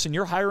front office, and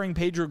you're hiring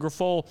Pedro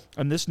Grifol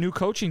and this new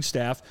coaching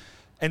staff,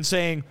 and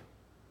saying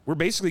we're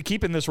basically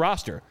keeping this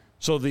roster.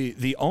 So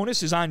the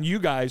onus is on you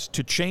guys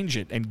to change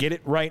it and get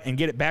it right and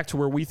get it back to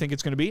where we think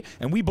it's going to be,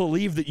 and we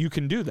believe that you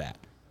can do that.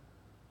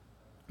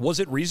 Was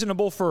it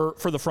reasonable for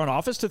the front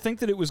office to think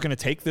that it was going to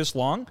take this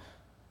long?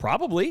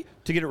 Probably,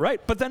 to get it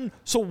right. But then,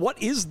 so what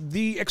is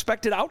the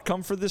expected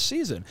outcome for this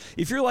season?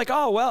 If you're like,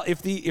 oh, well,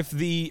 if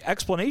the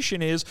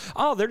explanation is,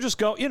 oh, they're just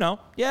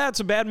it's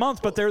a bad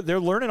month, but they're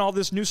learning all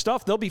this new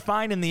stuff, they'll be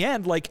fine in the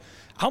end. Like,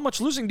 how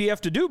much losing do you have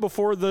to do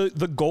before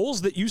the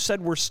goals that you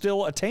said were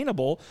still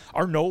attainable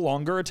are no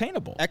longer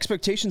attainable?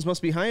 Expectations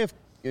must be high if,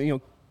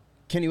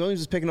 Kenny Williams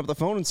is picking up the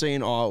phone and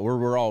saying, oh,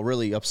 we're all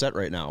really upset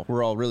right now.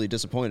 We're all really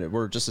disappointed.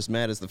 We're just as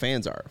mad as the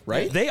fans are,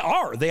 right? They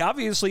are. They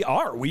obviously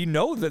are. We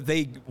know that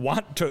they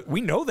want to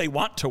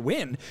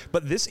win,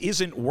 but this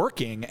isn't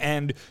working.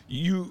 And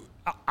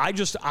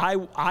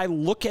I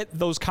look at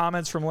those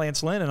comments from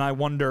Lance Lynn and I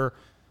wonder,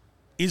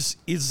 is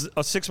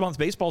a 6-month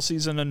baseball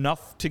season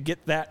enough to get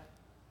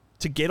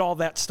all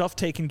that stuff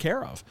taken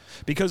care of?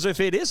 Because if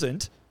it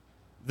isn't,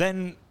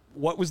 then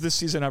what was this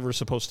season ever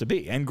supposed to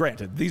be? And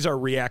granted, these are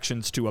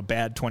reactions to a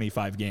bad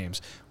 25 games.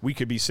 We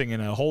could be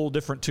singing a whole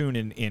different tune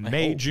in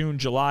May, June,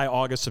 July,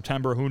 August,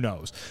 September, who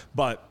knows?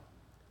 But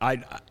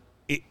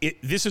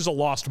this is a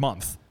lost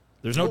month.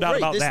 There's no doubt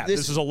about that.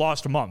 This is a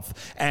lost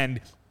month.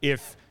 And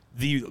if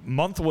the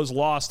month was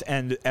lost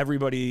and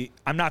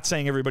I'm not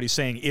saying everybody's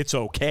saying it's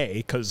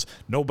okay, because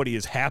nobody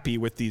is happy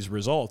with these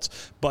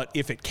results, but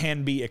if it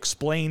can be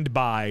explained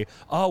by,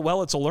 oh,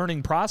 well, it's a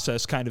learning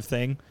process kind of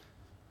thing,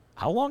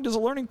 how long does a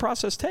learning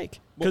process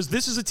take? Because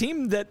this is a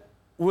team that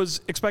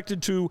was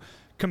expected to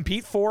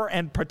compete for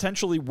and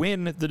potentially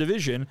win the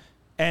division,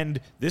 and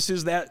this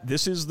is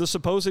the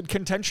supposed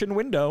contention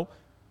window.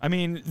 I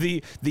mean,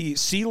 the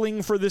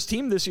ceiling for this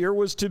team this year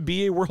was to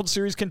be a World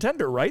Series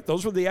contender, right?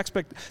 Those were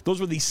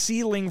the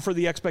ceiling for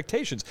the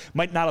expectations.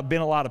 Might not have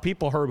been a lot of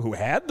people, Herb, who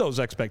had those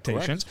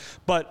expectations, correct,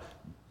 but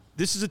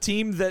this is a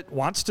team that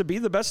wants to be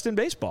the best in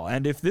baseball.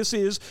 And if this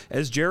is,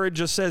 as Jared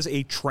just says,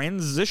 a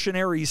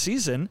transitionary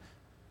season,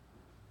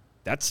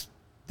 that's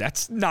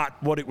not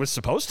what it was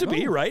supposed to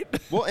be, right?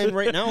 Well, and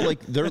right now, like,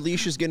 their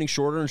leash is getting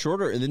shorter and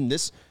shorter, and then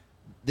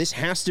this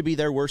has to be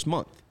their worst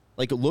month.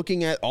 Like,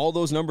 looking at all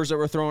those numbers that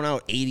were thrown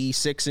out,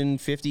 86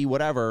 and 50,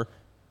 whatever,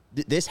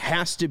 this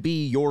has to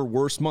be your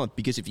worst month,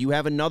 because if you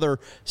have another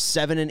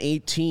 7 and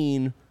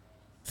 18,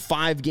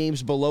 5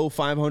 games below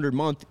 500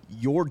 month,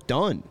 you're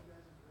done.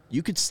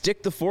 You could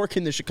stick the fork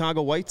in the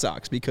Chicago White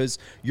Sox, because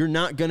you're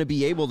not going to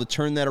be able to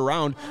turn that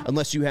around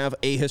unless you have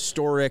a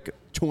historic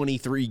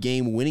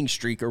 23-game winning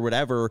streak or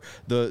whatever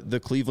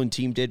the Cleveland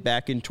team did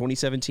back in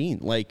 2017.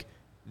 Like,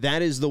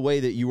 that is the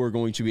way that you are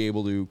going to be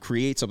able to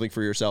create something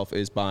for yourself,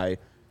 is by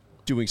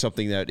doing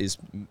something that is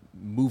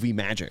movie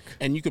magic.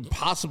 And you could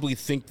possibly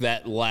think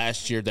that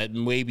last year that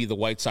maybe the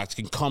White Sox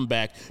can come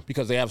back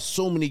because they have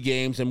so many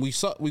games, and we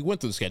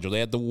went through the schedule. They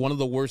had one of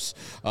the worst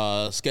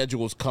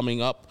schedules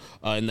coming up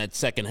in that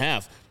second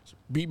half.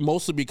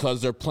 Mostly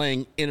because they're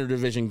playing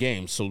interdivision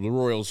games. So the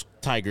Royals,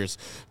 Tigers,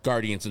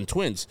 Guardians, and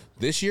Twins.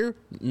 This year,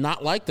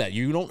 not like that.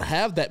 You don't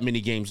have that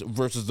many games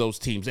versus those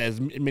teams, as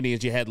many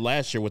as you had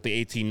last year with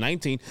the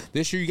 18-19.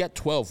 This year, you got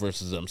 12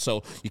 versus them.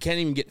 So you can't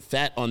even get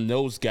fat on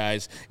those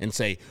guys and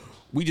say,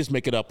 we just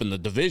make it up in the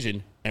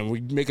division, and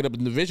we make it up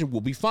in the division, we'll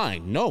be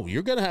fine. No,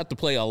 you're going to have to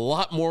play a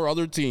lot more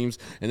other teams,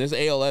 and this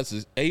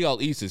AL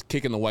East is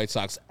kicking the White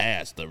Sox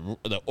ass.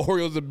 The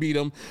Orioles have beat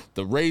them,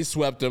 the Rays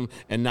swept them,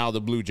 and now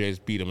the Blue Jays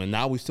beat them. And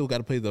now we still got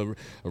to play the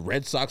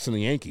Red Sox and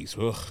the Yankees.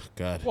 Ugh,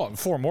 God. Well,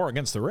 4 more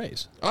against the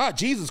Rays.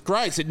 Jesus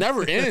Christ, it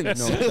never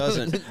ends. No, it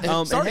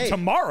doesn't. Starting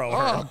tomorrow.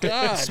 Oh,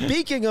 God.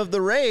 Speaking of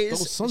the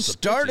Rays,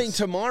 starting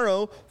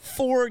tomorrow,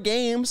 4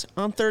 games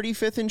on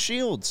 35th and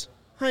Shields.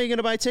 How are you going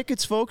to buy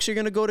tickets, folks? You're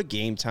going to go to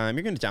Game Time.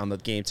 You're going to download the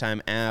Game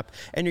Time app,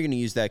 and you're going to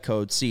use that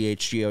code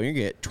CHGO. You're going to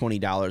get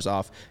 $20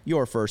 off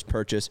your first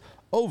purchase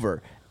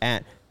over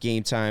at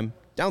Game Time.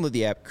 Download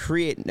the app,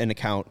 create an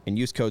account, and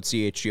use code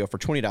CHGO for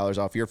 $20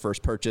 off your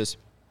first purchase.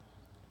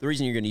 The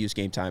reason you're going to use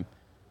Game Time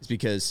is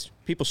because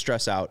people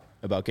stress out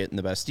about getting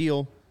the best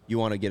deal. You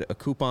want to get a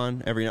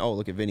coupon every night. Oh,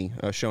 look at Vinny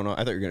showing up.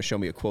 I thought you were going to show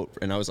me a quote,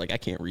 and I was like, I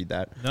can't read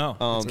that. No,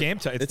 it's Game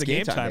Time. It's the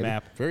Game Time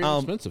app. Very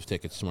inexpensive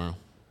tickets tomorrow.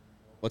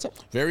 What's up?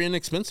 Very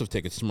inexpensive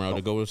tickets tomorrow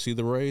to go see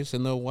the Rays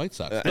and the White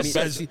Sox.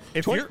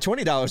 If you're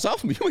 $20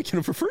 off, you might get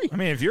them for free. I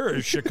mean, if you're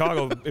a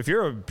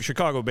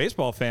Chicago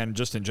baseball fan,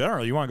 just in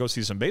general, you want to go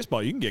see some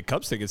baseball, you can get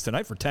Cubs tickets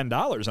tonight for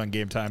 $10 on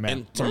Game Time.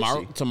 And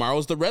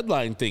tomorrow's the red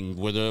line thing,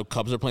 where the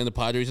Cubs are playing the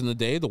Padres in the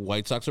day, the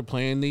White Sox are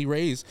playing the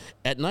Rays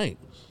at night.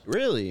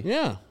 Really?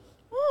 Yeah.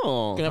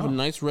 Oh, gonna have a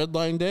nice red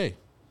line day.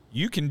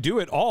 You can do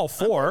it all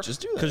for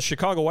because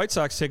Chicago White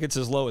Sox tickets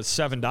as low as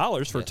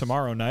 $7 for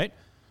tomorrow night.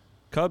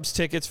 Cubs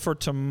tickets for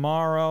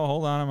tomorrow.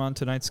 Hold on, I'm on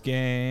tonight's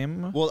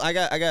game. Well, I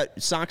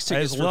got Sox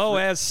tickets as low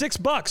as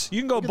 $6.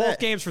 You can go both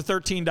games for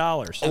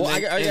 $13. Well,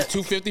 I got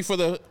 $2.50 for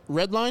the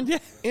red line. Yeah,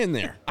 in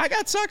there. I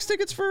got Sox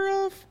tickets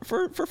for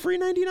free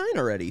 $99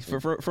 already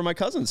for my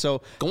cousin.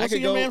 So go see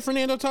your man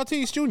Fernando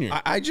Tatis Jr.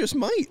 I just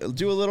might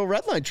do a little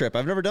red line trip.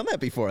 I've never done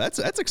that before. That's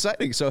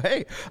exciting. So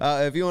hey,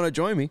 if you want to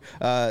join me,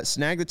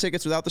 snag the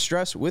tickets without the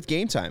stress with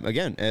Game Time.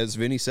 Again, as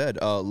Vinny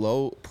said,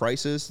 low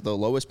prices, the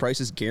lowest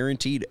prices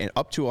guaranteed, and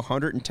up to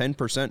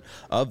 110%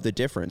 of the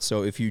difference.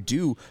 So if you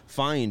do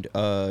find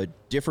a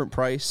different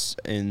price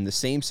in the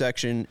same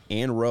section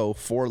and row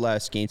for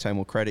less, Game Time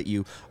will credit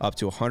you up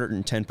to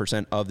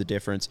 110% of the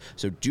difference.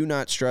 So do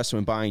not stress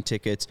when buying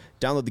tickets.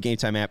 Download the Game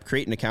Time app,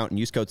 create an account, and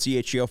use code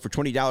CHGO for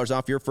 $20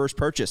 off your first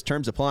purchase.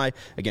 Terms apply.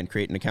 Again,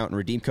 create an account and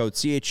redeem code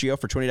CHGO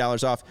for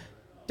 $20 off.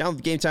 Download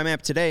the Game Time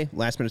app today.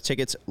 Last minute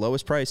tickets,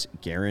 lowest price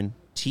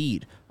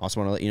guaranteed. Also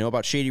want to let you know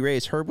about Shady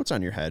Rays. Herb, what's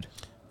on your head?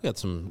 We got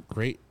some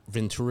great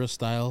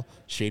Ventura-style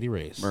Shady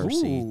Rays.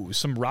 Mercy. Ooh,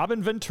 some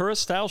Robin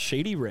Ventura-style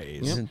Shady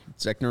Rays. Yep.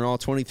 Zeckner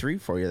 23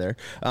 for you there.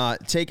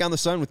 Take on the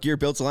sun with gear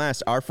built to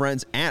last. Our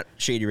friends at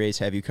Shady Rays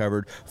have you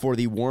covered for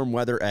the warm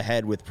weather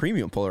ahead with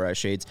premium polarized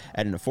shades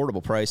at an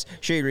affordable price.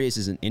 Shady Rays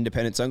is an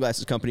independent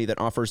sunglasses company that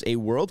offers a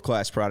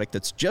world-class product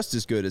that's just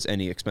as good as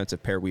any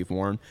expensive pair we've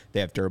worn.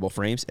 They have durable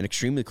frames and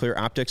extremely clear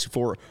optics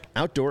for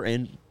outdoor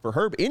and, for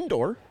Herb,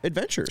 indoor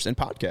adventures and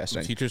podcasting.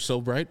 The teacher's so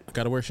bright,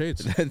 got to wear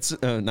shades.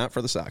 That's not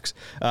for the socks.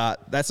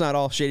 That's not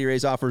all. Shady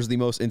Rays offers the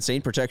most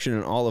insane protection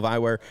in all of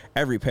eyewear.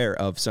 Every pair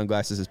of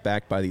sunglasses is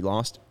backed by the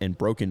lost and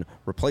broken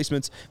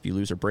replacements. If you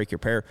lose or break your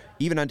pair,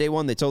 even on day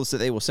one, they told us that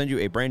they will send you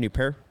a brand new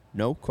pair.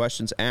 No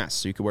questions asked.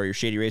 So you can wear your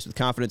Shady Rays with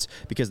confidence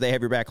because they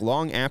have your back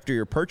long after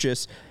your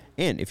purchase.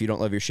 And if you don't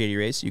love your Shady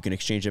Rays, you can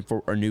exchange them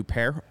for a new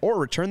pair or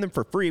return them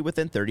for free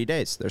within 30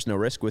 days. There's no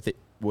risk with it.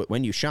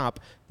 When you shop,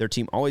 their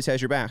team always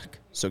has your back.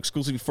 So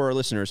exclusively for our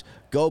listeners,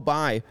 go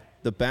buy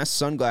the best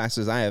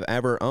sunglasses I have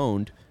ever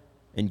owned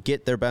and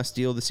get their best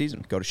deal of the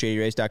season. Go to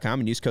ShadyRays.com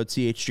and use code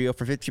CHGO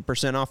for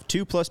 50% off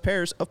 2+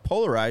 pairs of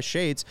polarized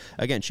shades.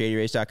 Again,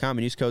 ShadyRays.com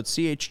and use code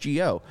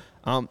CHGO.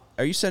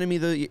 Are you sending me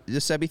the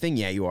Sebi thing?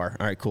 Yeah, you are.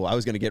 All right, cool. I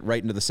was going to get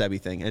right into the Sebi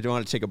thing. I didn't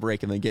want to take a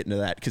break and then get into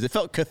that because it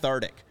felt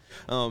cathartic.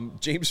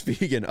 James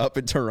Fegan up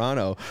in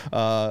Toronto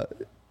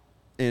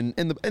in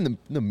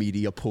the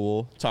media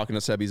pool talking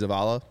to Sebi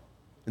Zavala.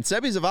 And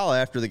Sebi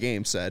Zavala after the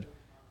game said,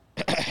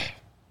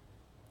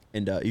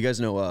 and you guys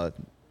know... a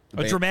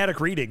dramatic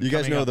reading. You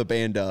guys know the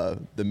band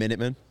The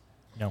Minutemen?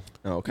 No.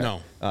 Oh, okay.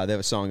 No. They have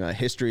a song,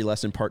 History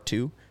Lesson Part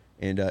 2.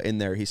 And in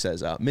there he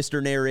says,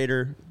 Mr.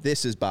 Narrator,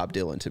 this is Bob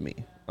Dylan to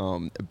me.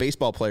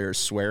 Baseball players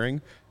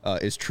swearing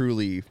is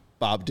truly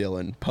Bob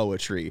Dylan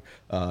poetry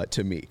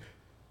to me.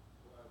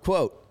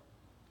 Quote,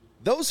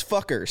 those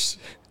fuckers,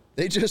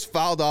 they just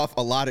fouled off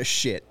a lot of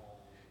shit.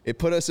 It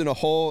put us in a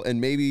hole and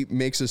maybe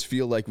makes us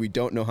feel like we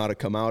don't know how to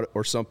come out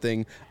or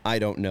something. I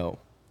don't know.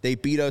 They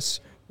beat us.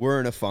 We're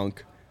in a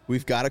funk.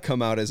 We've got to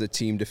come out as a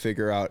team to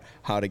figure out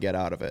how to get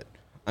out of it.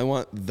 I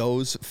want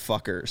those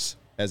fuckers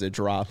as a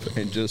drop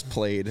and just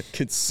played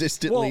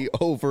consistently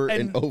over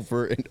and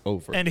over and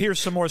over. And here's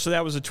some more. So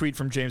that was a tweet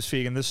from James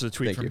Fegan. This is a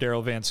tweet from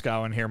Daryl Van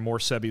Scowen here. More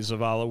Sebi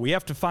Zavala. We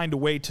have to find a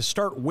way to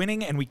start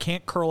winning, and we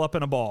can't curl up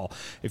in a ball.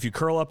 If you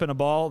curl up in a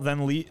ball,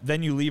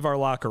 then you leave our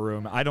locker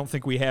room. I don't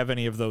think we have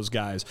any of those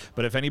guys.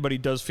 But if anybody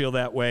does feel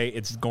that way,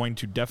 it's going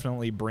to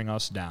definitely bring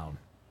us down.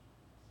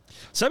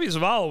 Sebi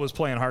Zavala was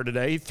playing hard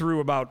today. He threw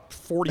about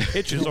 40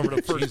 pitches over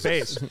to first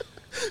base.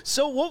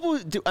 So what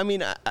would do? I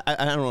mean,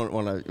 I don't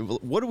want to.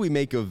 What do we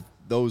make of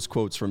those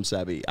quotes from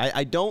Sebi?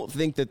 I don't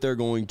think that they're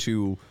going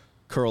to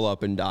curl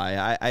up and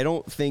die. I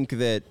don't think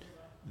that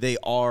they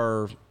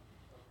are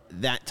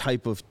that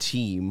type of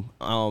team.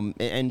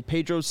 And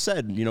Pedro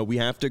said, we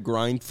have to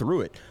grind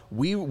through it.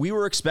 We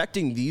were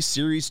expecting these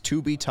series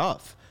to be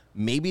tough.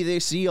 Maybe they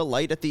see a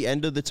light at the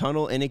end of the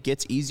tunnel and it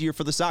gets easier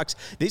for the Sox.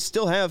 They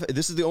still have,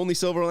 this is the only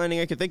silver lining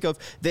I can think of,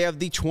 they have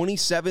the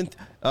 27th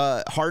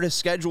hardest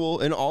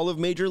schedule in all of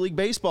Major League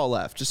Baseball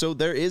left. So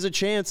there is a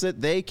chance that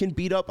they can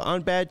beat up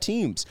on bad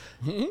teams.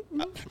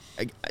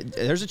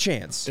 There's a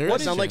chance.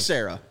 What sound like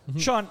Sarah?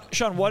 Sean,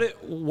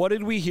 what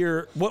did we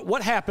hear?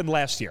 What happened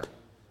last year?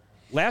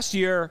 Last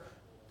year,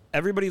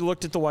 everybody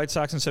looked at the White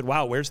Sox and said,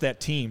 wow, where's that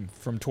team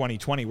from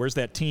 2020? Where's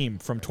that team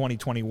from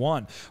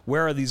 2021?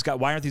 Where are these guys?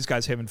 Why aren't these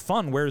guys having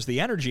fun? Where's the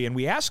energy? And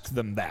we asked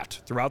them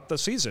that throughout the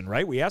season,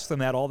 right? We asked them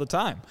that all the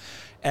time.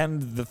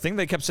 And the thing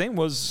they kept saying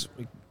was,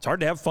 it's hard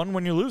to have fun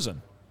when you're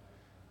losing.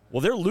 Well,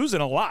 they're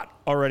losing a lot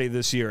already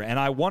this year. And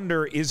I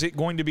wonder, is it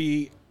going to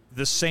be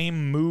the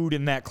same mood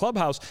in that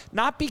clubhouse?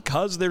 Not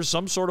because there's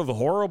some sort of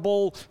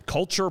horrible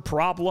culture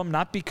problem,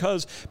 not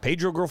because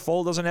Pedro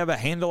Grifol doesn't have a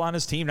handle on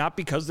his team, not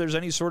because there's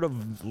any sort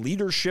of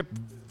leadership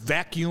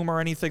vacuum or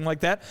anything like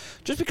that.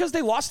 Just because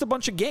they lost a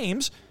bunch of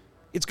games,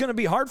 it's going to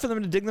be hard for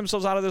them to dig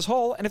themselves out of this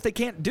hole. And if they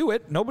can't do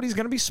it, nobody's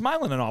going to be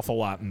smiling an awful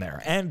lot in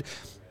there. And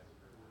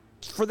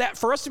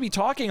for us to be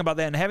talking about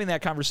that and having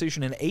that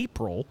conversation in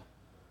April,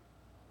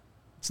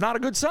 it's not a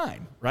good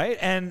sign, right?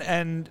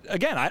 And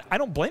again, I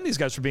don't blame these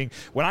guys for being.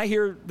 When I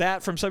hear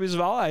that from Sebi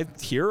Zavala, I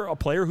hear a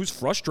player who's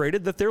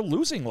frustrated that they're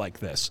losing like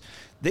this.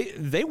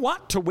 They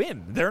want to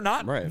win. They're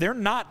not. Right. They're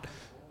not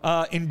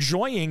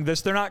enjoying this.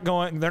 They're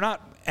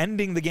not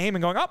ending the game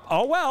and going,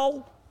 oh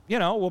well.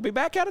 We'll be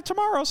back at it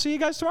tomorrow. See you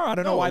guys tomorrow. I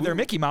don't know why they're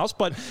Mickey Mouse,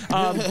 but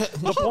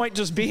the point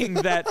just being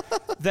that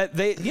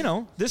they,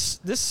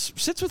 this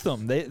sits with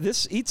them.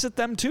 This eats at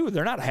them too.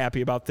 They're not happy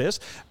about this.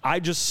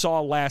 I just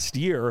saw last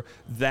year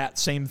that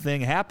same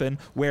thing happen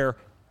where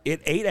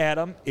it ate at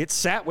them, it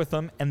sat with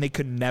them, and they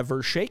could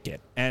never shake it.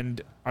 And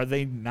are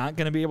they not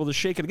going to be able to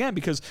shake it again?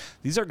 Because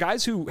these are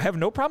guys who have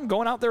no problem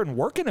going out there and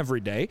working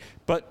every day,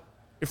 but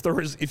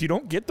if you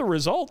don't get the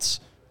results,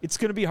 it's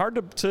going to be hard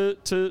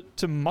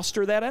to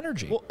muster that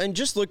energy. Well, and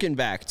just looking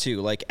back,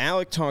 too, like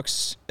Alec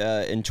talks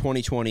in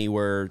 2020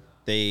 where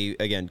they,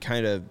 again,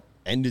 kind of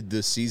ended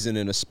the season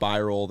in a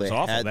spiral. It was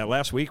awful. That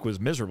last week was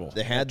miserable.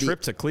 They had the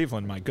trip to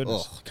Cleveland, my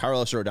goodness.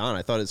 Carlos Rodon,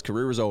 I thought his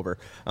career was over.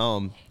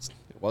 It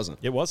wasn't.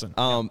 It wasn't.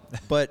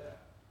 But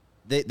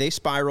they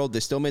spiraled. They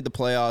still made the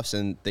playoffs,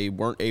 and they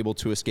weren't able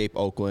to escape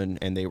Oakland,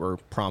 and they were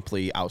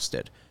promptly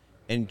ousted.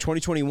 In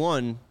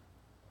 2021,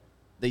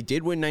 they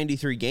did win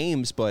 93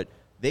 games, but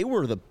they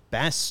were the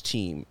best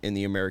team in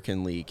the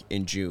American League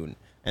in June.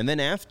 And then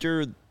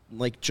after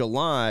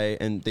July,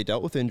 and they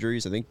dealt with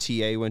injuries, I think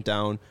TA went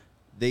down,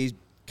 they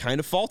kind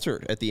of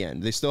faltered at the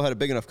end. They still had a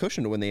big enough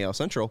cushion to win the AL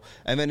Central.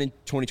 And then in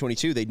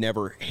 2022, they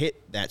never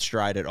hit that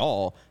stride at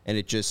all, and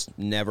it just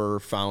never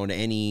found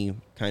any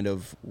kind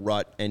of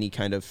rut, any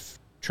kind of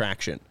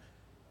traction.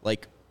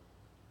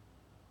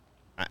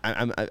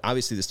 I'm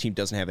obviously this team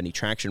doesn't have any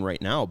traction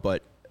right now,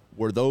 but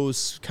were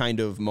those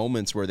kind of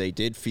moments where they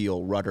did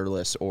feel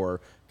rudderless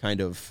or kind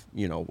of,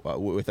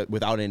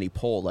 without any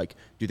pull,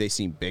 do they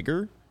seem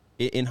bigger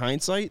in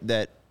hindsight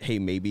that, hey,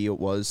 maybe it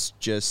was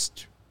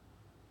just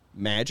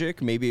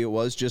magic, maybe it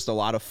was just a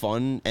lot of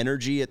fun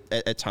energy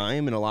at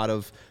time and a lot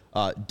of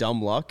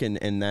dumb luck,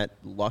 and that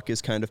luck is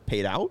kind of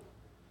paid out?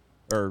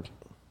 Or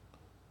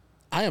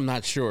I am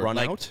not sure. Run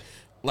out?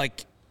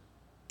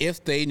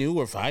 If they knew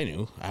or if I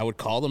knew, I would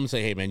call them and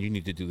say, hey, man, you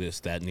need to do this,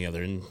 that, and the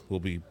other, and we'll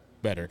be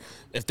better.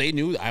 If they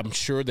knew, I'm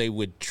sure they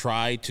would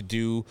try to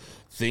do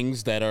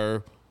things that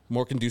are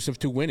more conducive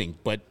to winning.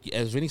 But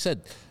as Vinny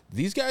said,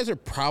 these guys are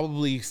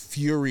probably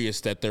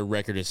furious that their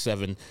record is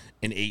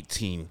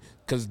 7-18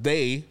 because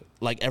they,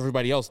 like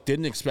everybody else,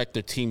 didn't expect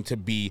their team to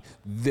be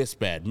this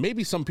bad.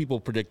 Maybe some people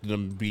predicted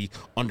them to be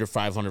under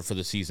 500 for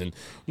the season,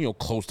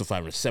 close to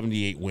 500,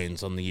 78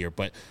 wins on the year.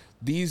 But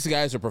these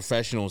guys are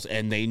professionals,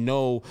 and they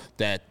know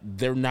that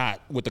they're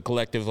not, with the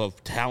collective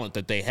of talent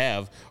that they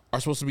have, are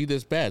supposed to be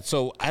this bad.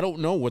 So I don't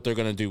know what they're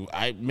going to do.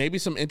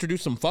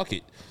 Introduce some fuck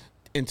it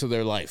into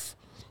their life.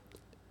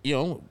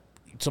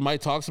 Somebody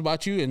talks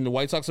about you and the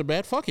White Sox are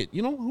bad, fuck it.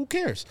 Who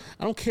cares?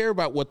 I don't care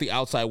about what the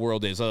outside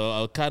world is.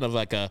 Kind of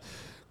like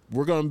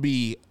we're going to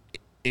be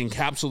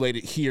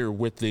encapsulated here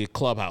with the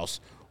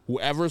clubhouse.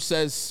 Whoever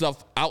says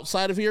stuff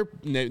outside of here,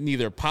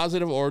 neither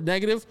positive or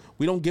negative,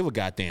 we don't give a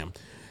goddamn.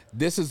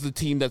 This is the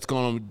team that's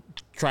going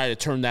to try to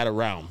turn that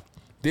around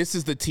This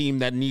is the team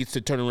that needs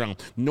to turn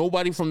around.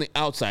 Nobody from the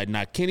outside,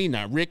 not Kenny,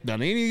 not Rick,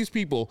 not any of these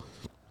people,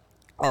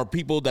 are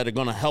people that are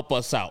going to help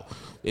us out.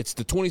 It's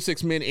the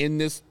 26 men in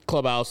this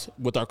clubhouse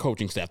with our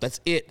coaching staff. That's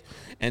it.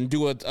 And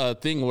do a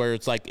thing where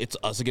it's like it's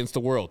us against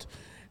the world.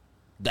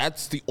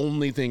 That's the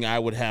only thing I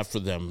would have for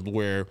them,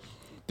 where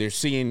they're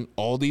seeing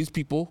all these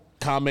people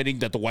commenting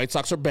that the White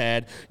Sox are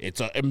bad.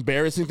 It's an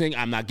embarrassing thing.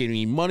 I'm not giving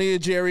any money to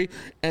Jerry,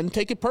 and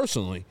take it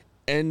personally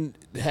and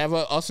have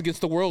a us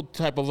against the world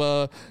type of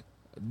a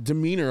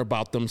demeanor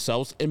about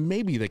themselves, and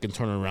maybe they can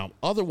turn it around.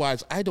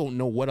 Otherwise, I don't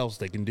know what else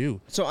they can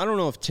do. So I don't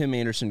know if Tim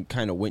Anderson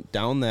kind of went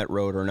down that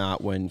road or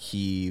not when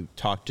he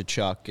talked to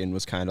Chuck and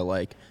was kind of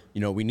like,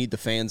 we need the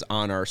fans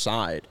on our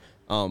side.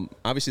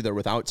 Obviously, they're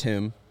without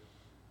Tim.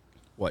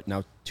 What,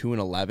 now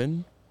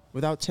 2-11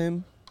 without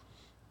Tim?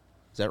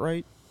 Is that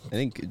right? I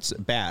think it's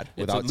bad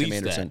without Tim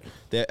Anderson.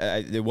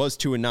 It was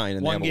 2-9,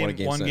 and they haven't won a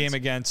game One since. game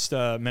against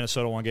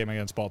Minnesota, one game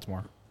against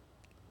Baltimore.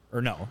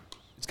 Or no,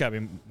 it's got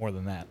to be more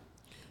than that.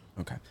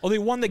 Okay. Oh, they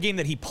won the game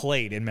that he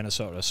played in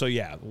Minnesota. So,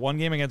 yeah, one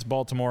game against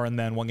Baltimore and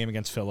then one game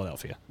against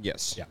Philadelphia.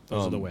 Yes. Yeah,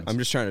 those are the wins. I'm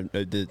just trying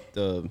to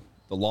the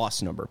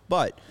loss number,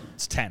 but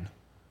it's 10.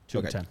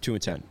 2-10.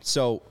 2-10.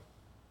 So,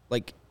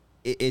 like,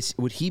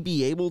 would he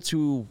be able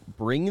to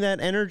bring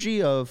that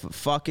energy of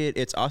fuck it,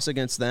 it's us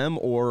against them?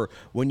 Or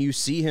when you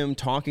see him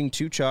talking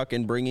to Chuck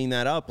and bringing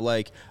that up,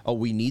 like, oh,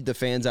 we need the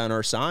fans on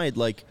our side,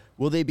 like,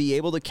 will they be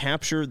able to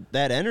capture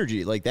that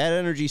energy? Like, that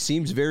energy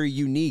seems very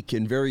unique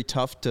and very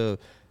tough to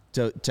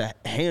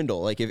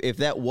handle. Like, if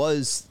that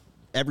was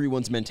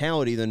everyone's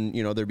mentality, then,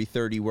 there'd be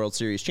 30 World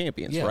Series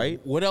champions, right?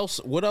 What else?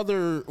 What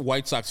other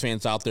White Sox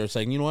fans out there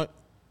saying, you know what,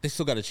 they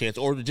still got a chance,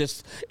 or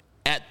just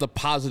at the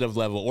positive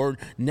level or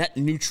net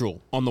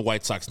neutral on the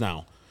White Sox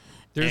now?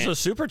 There's a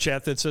super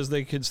chat that says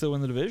they could still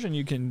win the division.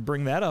 You can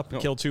bring that up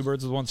and kill two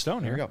birds with one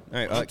stone here. There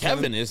we go. All right,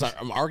 Kevin is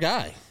our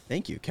guy.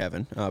 Thank you,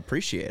 Kevin.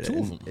 Appreciate it. Two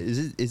of them.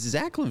 Is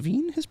Zach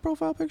Levine his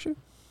profile picture?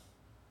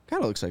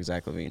 Kind of looks like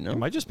Zach Levine, no? It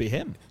might just be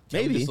him.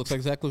 Maybe. Just looks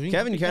like Zach Levine.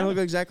 Kevin, you kind of look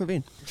like Zach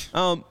Levine.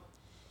 Thank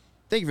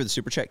you for the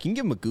super chat. Can you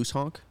give him a goose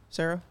honk,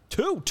 Sarah?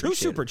 Two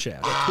super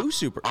chats. Two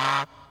super.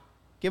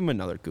 Give him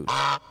another goose.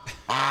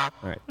 All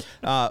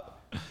right.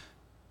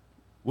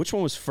 Which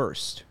one was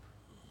first?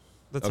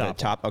 The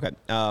top.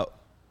 Okay.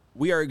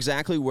 We are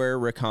exactly where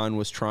Rick Hahn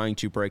was trying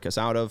to break us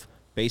out of.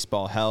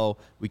 Baseball hell.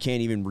 We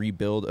can't even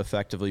rebuild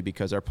effectively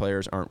because our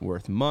players aren't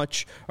worth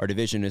much. Our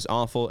division is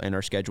awful, and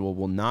our schedule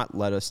will not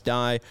let us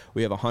die.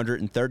 We have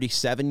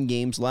 137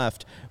 games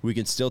left. We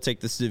can still take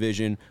this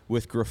division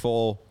with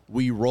Grifol.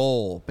 We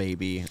roll,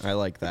 baby. I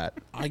like that.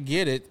 I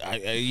get it.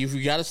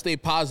 You got to stay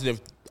positive.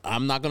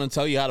 I'm not going to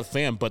tell you how to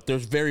fan, but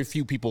there's very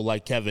few people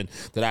like Kevin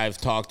that I've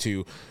talked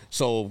to.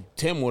 So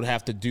Tim would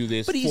have to do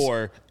this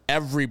for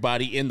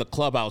everybody in the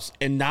clubhouse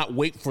and not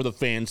wait for the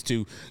fans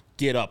to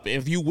get up.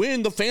 If you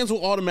win, the fans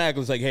will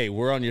automatically say, hey,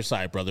 we're on your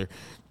side, brother.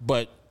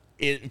 But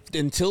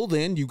until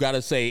then, you got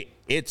to say,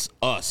 it's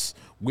us.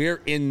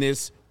 We're in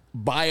this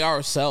by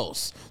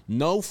ourselves.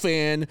 No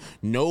fan,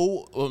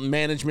 no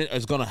management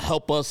is going to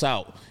help us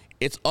out.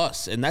 It's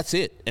us, and that's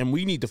it. And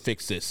we need to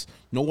fix this.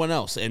 No one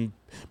else. And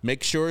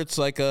make sure it's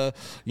like a,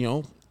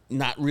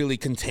 not really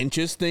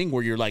contentious thing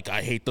where you're like,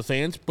 I hate the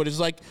fans. But it's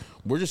like,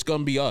 we're just going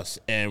to be us.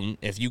 And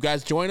if you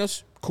guys join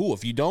us, cool.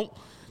 If you don't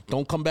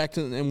come back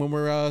to and when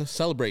we're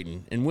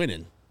celebrating and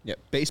winning. Yeah,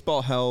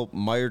 baseball hell,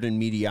 mired in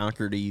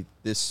mediocrity.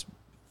 This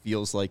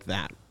feels like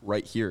that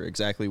right here.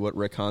 Exactly what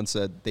Rick Hahn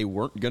said they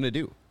weren't going to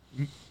do.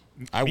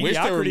 I wish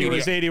they were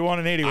was 81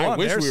 and 81.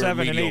 They're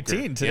 7 and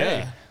 18 today.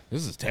 Yeah,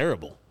 this is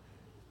terrible.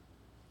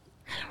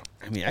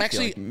 I mean,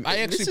 I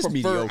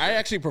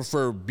actually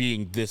prefer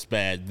being this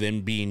bad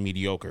than being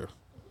mediocre.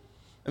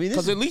 I mean,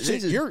 because at least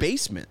it's your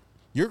basement.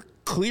 You're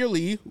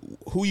clearly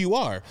who you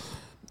are.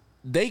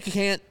 They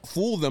can't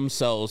fool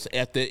themselves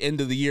at the end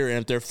of the year, and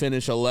if they're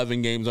finished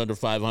 11 games under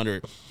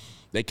 500,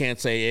 they can't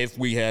say, if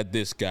we had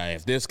this guy,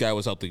 if this guy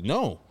was healthy.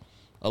 No.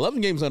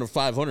 11 games under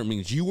 500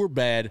 means you were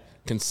bad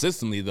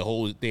consistently the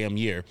whole damn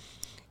year.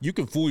 You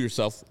can fool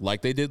yourself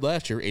like they did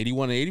last year,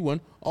 81 and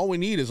 81. All we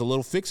need is a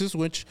little fixes,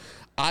 which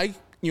I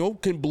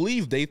can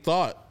believe they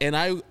thought. And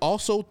I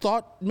also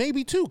thought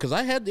maybe too, because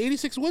I had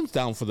 86 wins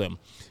down for them.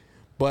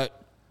 But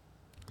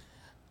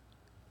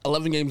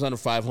 11 games under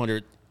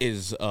 500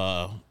 is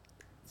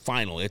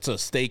final. It's a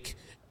stake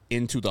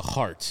into the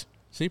heart.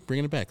 See,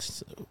 bringing it back.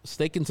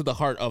 Stake into the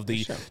heart of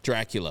the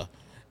Dracula.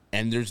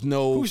 And there's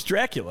no... Who's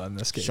Dracula in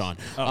this case? Sean.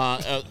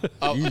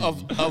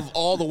 Of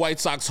all the White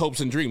Sox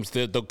hopes and dreams,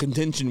 the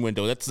contention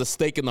window, that's the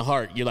stake in the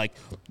heart. You're like,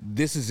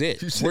 this is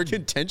it. We're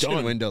contention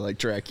done. Window like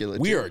Dracula.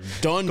 We are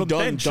done.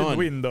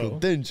 Window.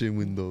 Contention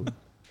window.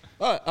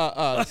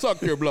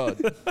 Suck your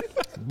blood.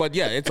 But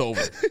yeah, it's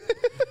over.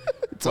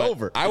 It's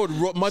over. I would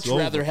much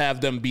rather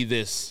have them be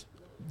this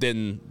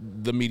than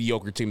the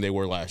mediocre team they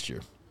were last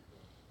year.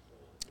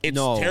 It's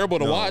terrible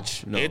to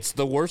watch. No. It's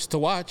the worst to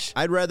watch.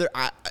 I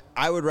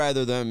would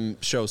rather them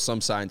show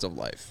some signs of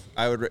life.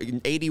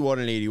 81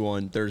 and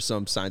 81, there's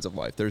some signs of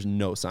life. There's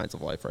no signs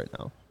of life right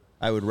now.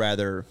 I would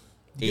rather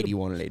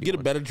 81 and 81. You get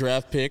a better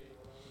draft pick.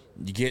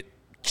 You get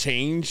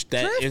change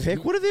that draft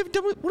pick? What have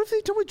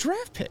they done with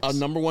draft picks? A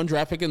number 1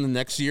 draft pick in the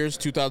next year's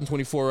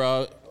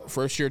 2024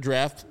 first-year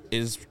draft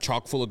is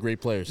chock full of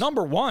great players.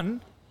 Number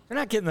 1? They're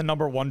not getting the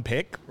number 1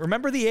 pick.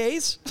 Remember the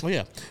A's? Oh,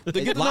 yeah.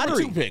 They get the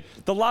number 2 pick.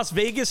 The Las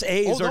Vegas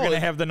A's are going to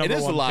have the number 1 pick.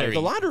 It is the lottery.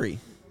 The lottery.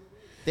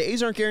 The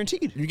A's aren't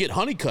guaranteed. You get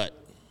Honeycutt.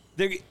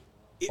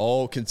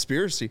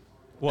 Conspiracy.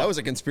 What? That was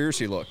a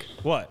conspiracy look.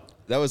 What?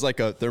 That was like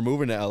they're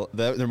moving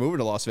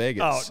to Las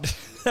Vegas. Oh,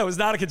 that was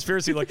not a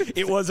conspiracy look.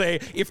 It was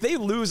if they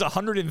lose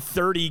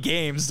 130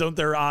 games, don't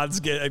their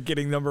odds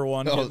getting number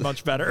 1 get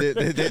much better?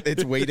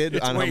 It's weighted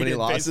on how many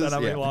losses.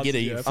 Get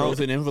a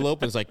frozen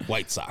envelope and it's like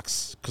White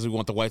Sox because we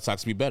want the White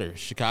Sox to be better.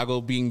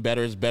 Chicago being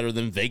better is better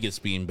than Vegas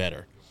being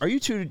better. Are you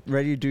two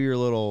ready to do your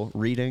little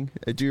reading?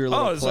 Do your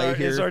little play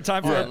here? Is our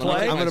time for a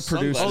play? I'm going to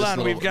produce Hold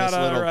on, we've got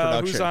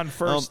our who's on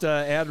first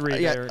ad read.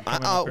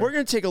 We're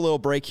going to take a little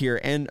break here,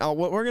 and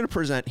what we're going to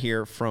present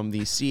here from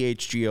the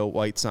CHGO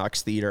White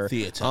Sox Theater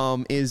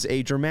is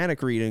a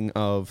dramatic reading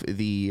of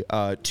the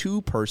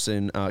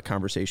 2-person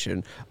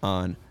conversation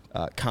on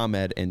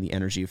ComEd and the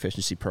energy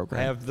efficiency program.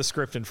 I have the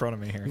script in front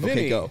of me here.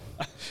 Okay, go.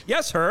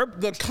 Yes,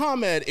 Herb. The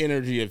ComEd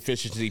energy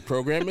efficiency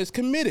program is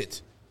committed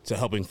to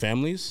helping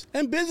families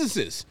and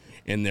businesses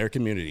in their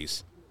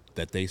communities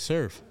that they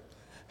serve,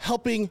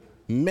 helping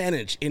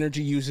manage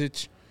energy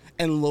usage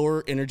and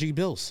lower energy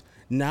bills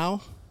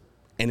now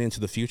and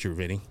into the future,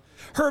 Vinny.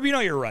 Herb,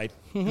 you're right.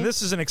 Mm-hmm.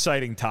 This is an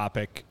exciting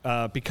topic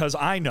because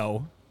I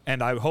know,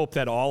 and I hope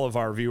that all of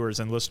our viewers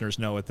and listeners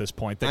know at this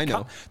point,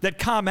 that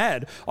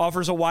ComEd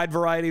offers a wide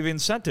variety of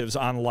incentives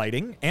on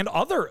lighting and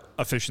other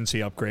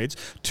efficiency upgrades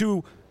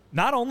to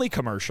not only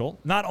commercial,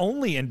 not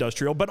only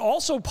industrial, but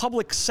also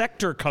public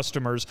sector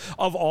customers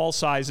of all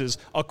sizes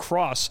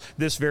across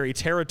this very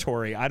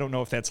territory. I don't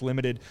know if that's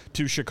limited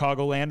to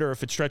Chicagoland or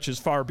if it stretches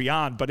far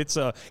beyond, but it's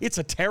a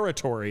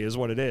territory is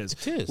what it is.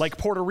 It is. Like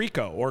Puerto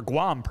Rico or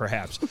Guam,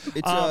 perhaps.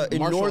 It's in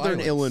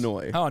northern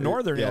Illinois. Oh,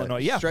 northern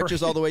Illinois. Yeah.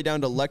 Stretches all the way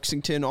down to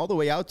Lexington, all the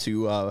way out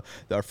to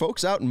our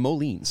folks out in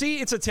Moline.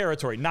 See, it's a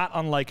territory, not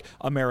unlike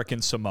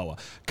American Samoa.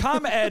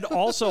 ComEd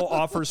also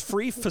offers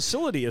free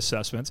facility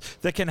assessments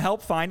that can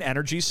help find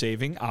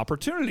energy-saving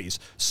opportunities,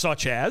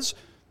 such as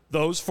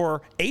those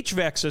for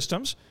HVAC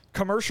systems,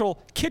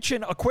 commercial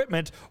kitchen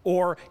equipment,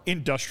 or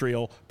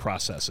industrial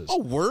processes. Oh,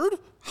 word?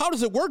 How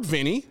does it work,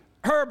 Vinny?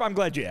 Herb, I'm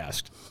glad you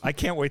asked. I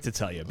can't wait to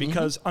tell you,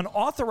 because an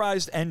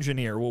authorized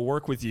engineer will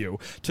work with you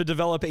to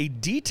develop a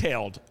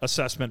detailed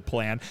assessment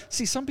plan.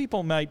 See, some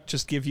people might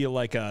just give you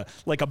like a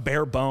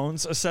bare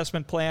bones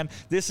assessment plan.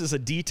 This is a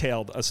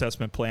detailed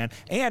assessment plan,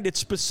 and it's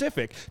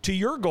specific to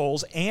your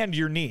goals and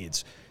your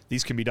needs.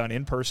 These can be done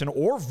in person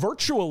or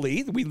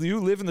virtually. We do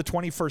live in the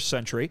 21st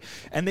century,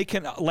 and they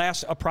can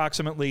last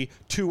approximately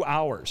 2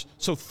 hours.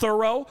 So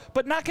thorough,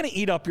 but not going to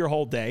eat up your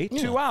whole day.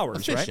 2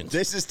 hours, efficient. Right?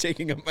 This is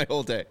taking up my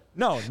whole day.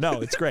 No,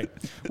 it's great.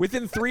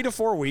 Within 3 to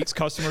 4 weeks,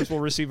 customers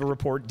will receive a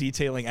report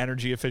detailing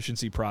energy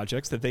efficiency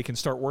projects that they can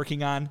start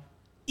working on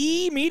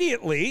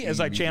immediately, as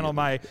I channel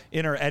my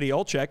inner Eddie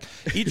Olczyk.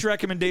 Each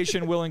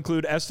recommendation will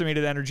include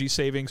estimated energy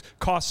savings,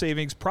 cost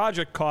savings,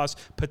 project costs,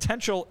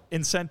 potential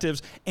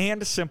incentives,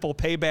 and simple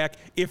payback.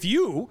 If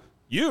you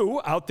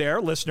out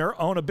there, listener,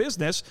 own a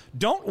business,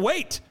 don't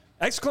wait!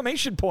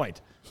 Exclamation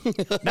point.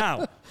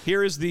 Now,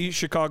 here is the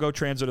Chicago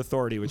Transit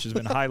Authority, which has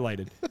been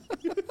highlighted.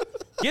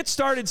 Get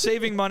started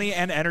saving money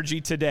and energy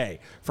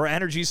today. For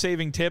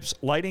energy-saving tips,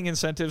 lighting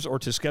incentives, or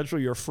to schedule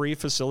your free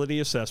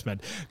facility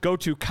assessment, go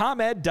to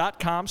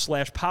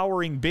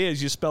ComEd.com/poweringbiz.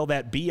 You spell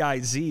that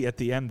B-I-Z at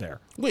the end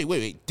there.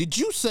 Wait. Did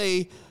you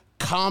say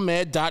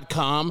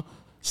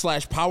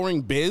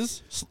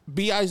ComEd.com/poweringbiz?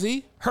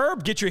 B-I-Z?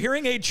 Herb, get your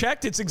hearing aid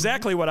checked. It's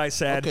exactly what I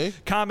said. Okay.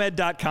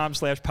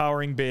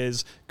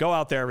 ComEd.com/poweringbiz. Go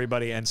out there,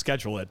 everybody, and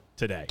schedule it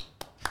today.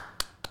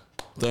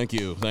 Thank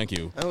you.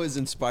 That was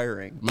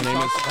inspiring. My name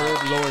is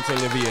Herb Lawrence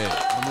Olivier.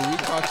 When we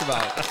talked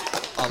about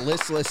a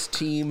listless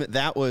team,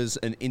 that was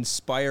an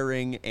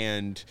inspiring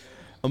and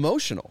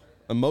emotional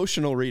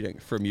reading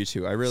from you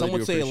two. I really Some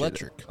would say appreciate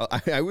electric.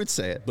 I would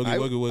say it. Boogie,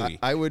 woogie,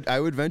 woogie. I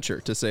would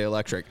venture to say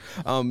electric.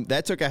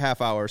 That took a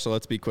half hour, so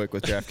let's be quick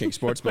with DraftKings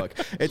Sportsbook.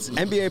 It's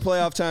NBA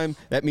playoff time.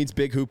 That means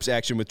big hoops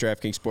action with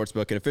DraftKings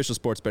Sportsbook, an official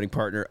sports betting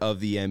partner of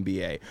the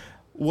NBA.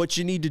 What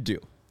you need to do,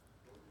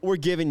 we're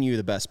giving you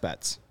the best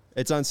bets.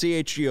 It's on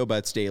CHGO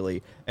Bets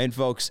Daily. And,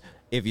 folks,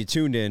 if you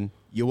tuned in,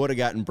 you would have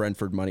gotten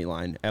Brentford money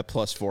line at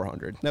plus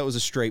 400. That was a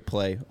straight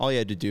play. All you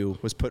had to do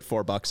was put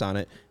 $4 on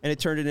it, and it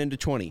turned it into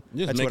 20.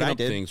 That's what I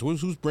did. Things.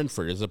 Who's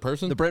Brentford? Is it a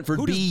person? The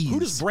Brentford Bees.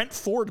 Who does Brent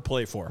Ford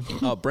play for?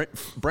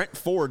 Brent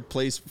Ford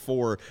plays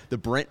for the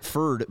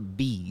Brentford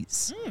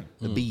Bees.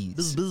 The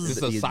Bees. Is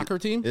it a soccer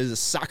team? It is a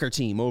soccer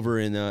team over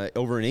in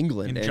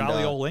England. In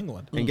jolly old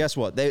England. And guess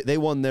what? They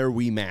won their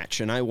Wii match,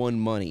 and I won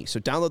money.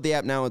 So download the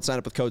app now and sign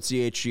up with code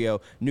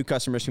CHGO. New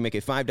customers can make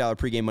a $5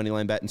 pregame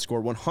moneyline bet and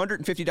score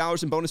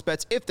 $150 in bonus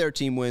bets if their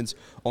team wins.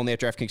 Only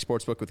at DraftKings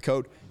Sportsbook with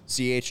code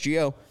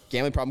CHGO.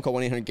 Gambling problem, call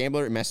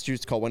 1-800-GAMBLER. In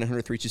Massachusetts, call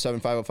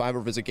 1-800-327-505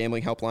 or visit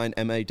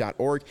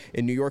gamblinghelplinema.org.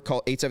 In New York,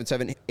 call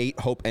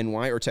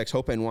 877-8-HOPE-NY or text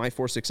HOPE-NY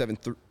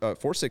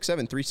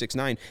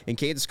 467-369. In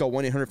Kansas, call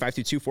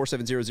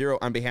 1-800-522-4700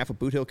 on behalf of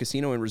Boot Hill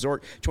Casino and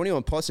Resort.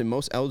 21 plus in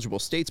most eligible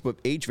states, but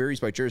age varies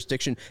by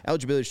jurisdiction.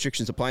 Eligibility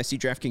restrictions apply. See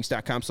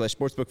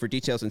DraftKings.com/sportsbook for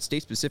details and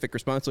state-specific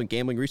responsible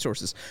gambling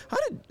resources. How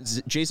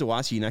did Jay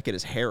Zawaski not get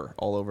his hair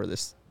all over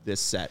this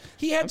set?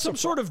 He had some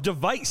sort of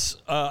device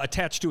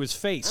attached to his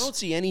face. I don't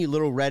see any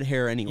little red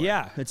hair anywhere.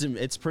 Yeah.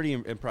 It's pretty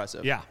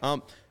impressive. Yeah.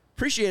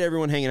 Appreciate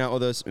everyone hanging out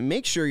with us.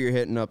 Make sure you're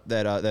hitting up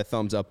that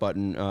thumbs up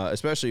button,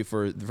 especially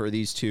for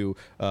these two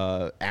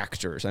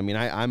actors. I mean,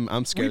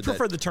 I'm scared. We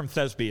prefer the term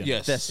thespian.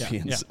 Yes.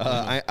 Thespians.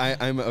 Yeah.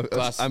 I'm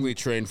classically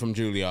trained from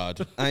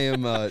Juilliard. I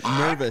am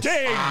nervous.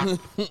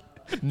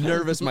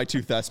 Nervous my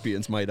two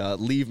thespians might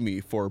leave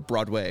me for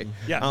Broadway.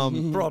 Yeah,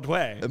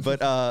 Broadway.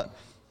 But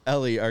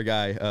Ellie, our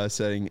guy,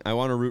 saying, I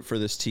want to root for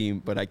this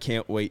team, but I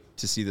can't wait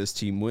to see this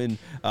team win.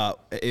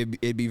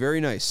 It'd be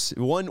very nice.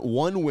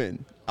 One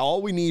win.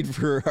 All we need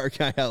for our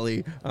guy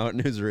Ellie out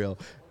in Israel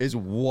is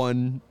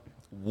one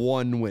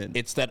win.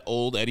 It's that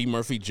old Eddie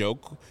Murphy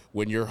joke.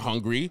 When you're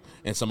hungry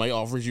and somebody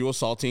offers you a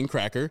saltine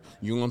cracker,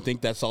 you're going to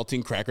think that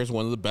saltine cracker is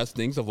one of the best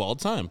things of all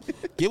time.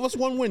 Give us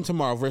one win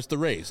tomorrow versus the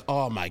Rays.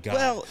 Oh, my God.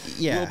 Well,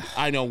 yeah.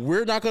 I know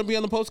we're not going to be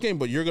on the post game,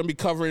 but you're going to be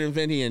covering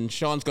Vinny, and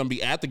Sean's going to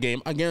be at the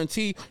game. I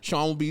guarantee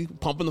Sean will be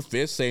pumping the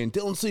fist saying,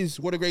 Dylan Cease,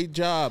 what a great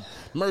job.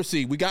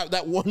 Mercy, we got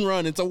that one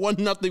run. It's a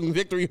 1-0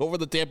 victory over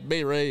the Tampa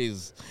Bay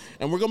Rays.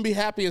 And we're going to be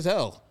happy as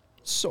hell.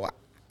 So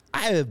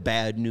I have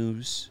bad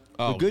news.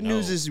 Oh, the good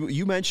news is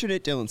you mentioned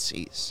it, Dylan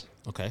Cease.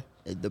 Okay.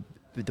 The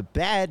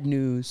bad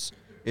news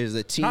is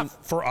the team.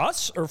 Not for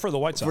us or for the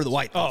White Sox? For the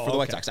White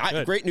Sox.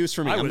 Great news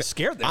for me. I was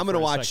scared there. I'm going to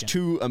watch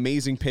two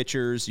amazing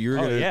pitchers. You're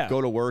going to go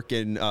to work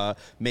and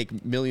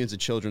make millions of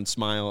children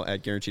smile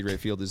at Guaranteed Rate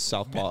Field as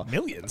Southpaw.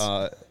 Millions?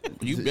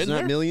 You've been there?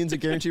 Not millions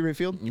at Guaranteed Rate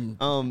Field?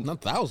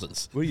 Not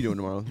thousands. What are you doing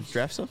tomorrow?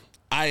 Draft stuff?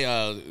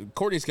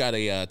 Courtney's got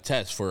a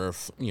test for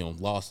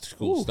lost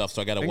school stuff,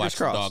 so I got to watch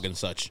the dog and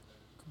such.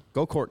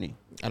 Go Courtney.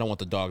 I don't want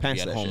the dog to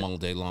be at home all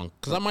day long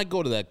because I might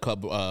go to that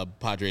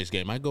Padres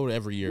game. I go to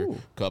every year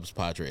Cubs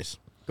Padres.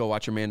 Go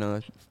watch your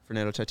man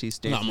Fernando Tatis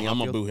dance. No, I'm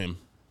gonna boo him.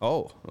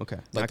 Oh, okay.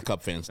 Like the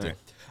Cub fans do.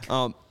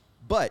 Right.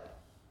 But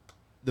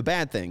the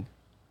bad thing,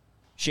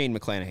 Shane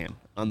McClanahan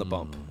on the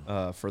bump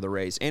for the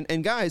Rays.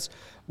 And guys,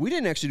 we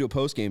didn't actually do a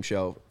post game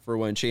show for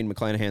when Shane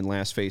McClanahan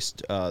last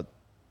faced the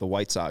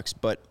White Sox,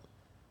 but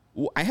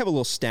I have a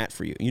little stat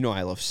for you. You know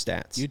I love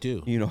stats. You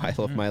do. You know I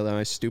love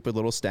my stupid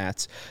little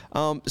stats.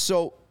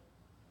 So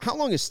how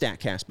long has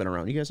StatCast been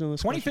around? You guys know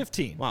this?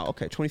 2015. Question? Wow,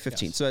 okay,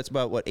 2015. Yes. So that's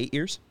about, 8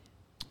 years?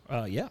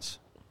 Yes.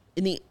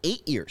 In the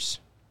 8 years,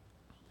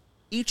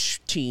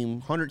 each team,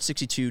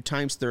 162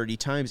 times 30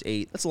 times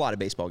 8, that's a lot of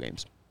baseball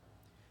games.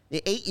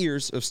 In 8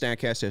 years of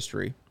StatCast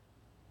history,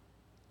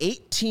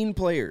 18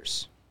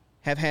 players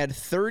have had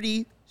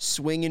 30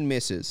 swing and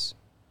misses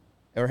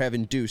or have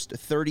induced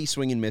 30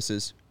 swing and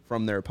misses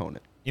from their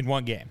opponent. In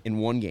one game. In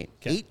one game.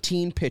 Okay.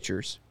 18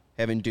 pitchers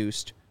have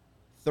induced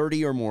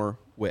 30 or more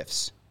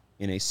whiffs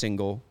in a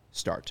single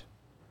start.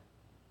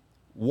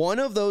 One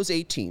of those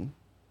 18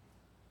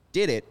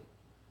 did it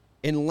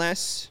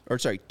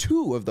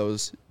two of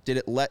those did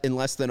it in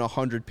less than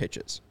 100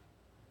 pitches.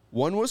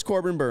 One was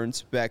Corbin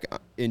Burns back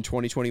in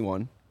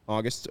 2021,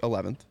 August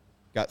 11th,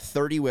 got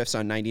 30 whiffs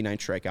on 99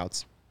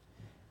 strikeouts.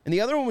 And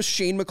the other one was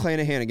Shane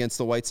McClanahan against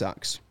the White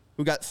Sox,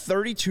 who got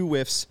 32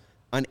 whiffs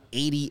on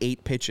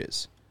 88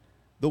 pitches.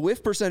 The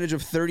whiff percentage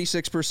of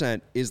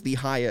 36% is the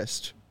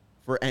highest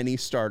for any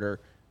starter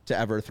to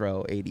ever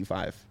throw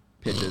 85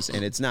 pitches,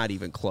 and it's not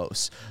even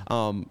close.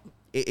 I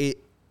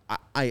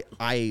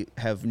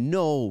have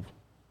no.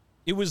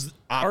 It was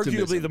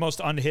optimism. Arguably the most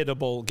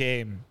unhittable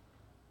game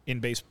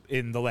in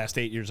the last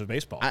 8 years of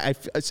baseball.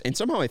 And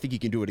somehow I think he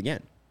can do it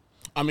again.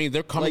 I mean,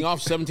 they're coming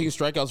off 17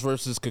 strikeouts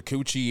versus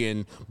Kikuchi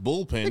and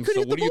bullpen.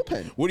 So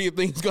what do you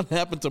think is going to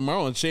happen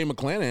tomorrow? And Shane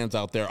McClanahan's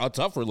out there, a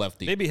tougher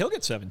lefty. Maybe he'll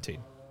get 17.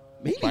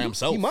 Maybe by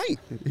himself. He might.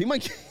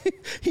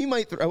 He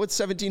might. What's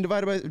 17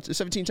 divided by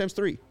 17 times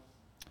 3?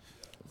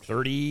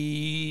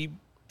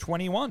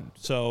 21.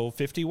 So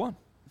 51.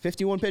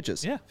 51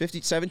 pitches. Yeah.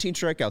 17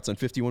 strikeouts on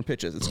 51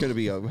 pitches. It's going to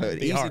be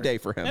an easy day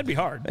for him. That'd be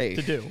hard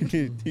to do.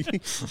 He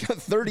got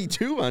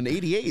 32 on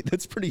 88.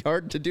 That's pretty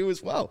hard to do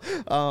as well.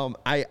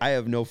 I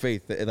have no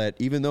faith that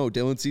even though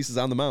Dylan Cease is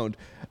on the mound,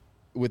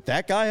 with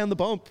that guy on the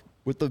bump,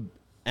 with the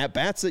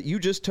at-bats that you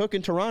just took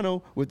in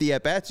Toronto, with the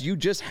at-bats you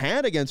just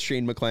had against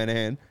Shane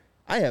McClanahan,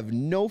 I have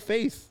no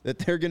faith that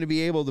they're going to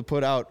be able to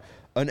put out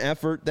an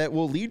effort that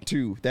will lead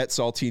to that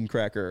saltine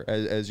cracker,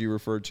 as you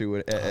referred to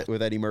it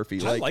with Eddie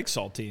Murphy. I like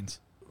saltines.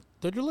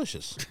 They're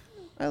delicious.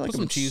 I like Put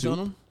some cheese on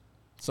them,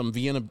 some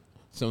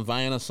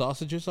Vienna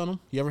sausages on them.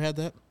 You ever had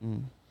that?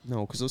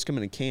 No, because those come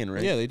in a can,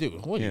 right? Yeah, they do.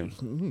 What? Yeah.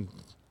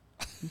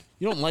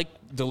 You don't like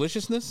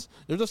deliciousness?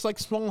 They're just like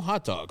small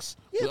hot dogs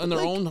and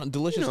their own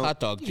delicious hot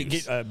dog juice. You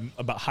get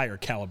about higher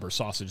caliber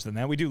sausage than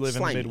that. We do live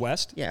in the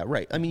Midwest. Yeah,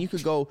 right. I mean, you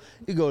could go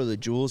to the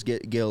Jewels,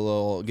 get a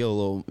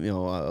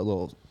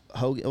little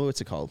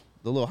what's it called?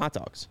 The little hot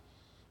dogs.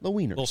 Little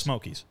wieners. Little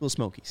Smokies. Little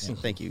Smokies. Yeah.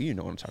 Thank you. You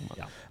know what I'm talking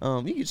about. Yeah.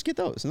 You can just get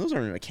those. And those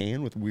aren't in a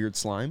can with weird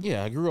slime.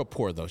 Yeah, I grew up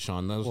poor, though,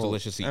 Sean. Those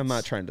delicious eats. I'm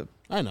not trying to.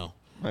 I know.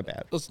 My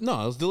bad. Those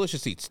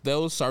delicious eats.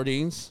 Those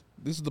sardines,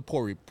 this is the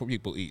poor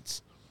people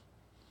eats.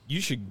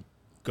 You should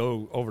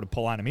go over to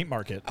Paulina Meat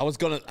Market. I was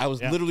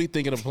literally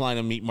thinking of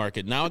Paulina Meat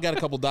Market. Now I got a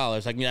couple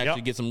dollars. I can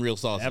actually get some real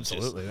sausages.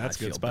 Absolutely. That's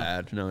good spot.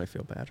 Bad. No, I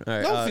feel bad. All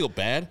right, don't feel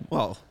bad.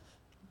 Well...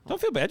 Don't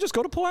feel bad. Just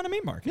go to Paulina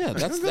Meat Market. Yeah,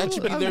 that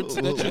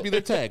should be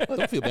their tag.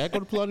 Don't feel bad. Go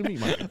to Paulina Meat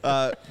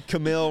Market.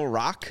 Camille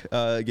Rock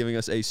giving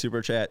us a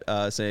super chat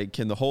saying,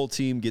 "Can the whole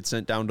team get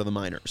sent down to the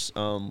minors?"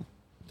 Don't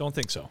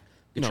think so.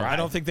 I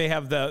don't think they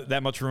have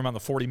that much room on the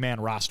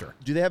 40-man roster.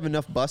 Do they have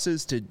enough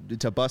buses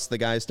to bus the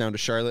guys down to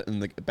Charlotte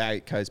and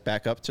the guys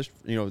back up to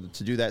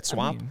do that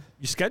swap?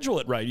 You schedule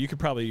it right, you could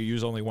probably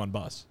use only one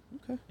bus.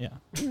 Okay. Yeah.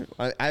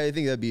 I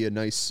think that'd be a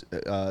nice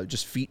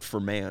just feat for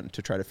man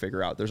to try to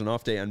figure out. There's an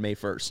off day on May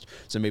 1st,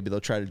 so maybe they'll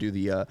try to do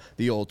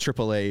the old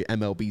AAA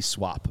MLB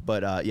swap.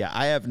 But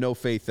I have no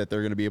faith that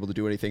they're going to be able to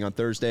do anything on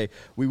Thursday.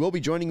 We will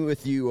be joining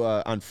with you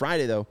on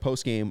Friday, though,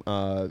 post-game.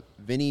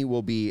 Vinny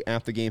will be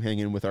at the game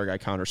hanging with our guy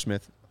Connor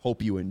Smith.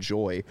 Hope you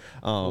enjoy.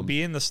 We'll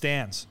be in the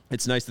stands.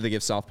 It's nice that they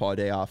give Southpaw a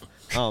day off.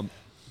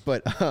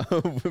 But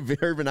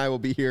Herb and I will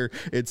be here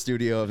in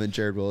studio, and then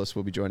Jared Willis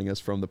will be joining us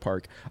from the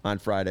park on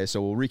Friday.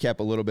 So we'll recap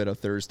a little bit of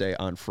Thursday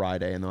on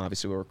Friday, and then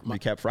obviously we'll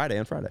recap Friday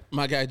on Friday.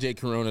 My guy Jay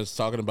Corona is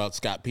talking about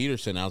Scott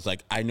Peterson. I was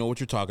like, I know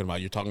what you're talking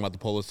about. You're talking about the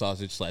Polish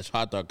sausage /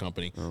 hot dog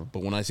company. Oh.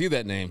 But when I see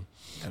that name,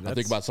 I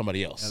think about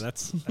somebody else. Yeah,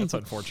 that's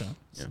unfortunate.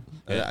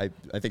 Yeah.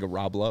 I think of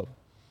Rob Lowe.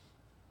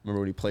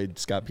 Remember when he played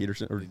Scott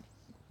Peterson? Or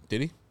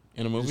did he?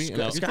 In a movie?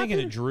 You're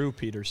thinking of Drew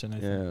Peterson, I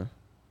think. Yeah.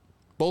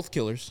 Both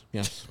killers,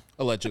 yes,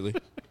 allegedly.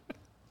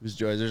 There's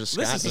a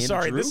Scott this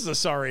is a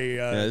sorry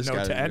note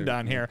to end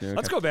on here. Okay.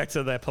 Let's go back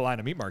to that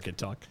Paulina Meat Market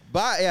talk.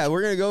 But yeah,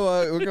 we're gonna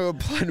go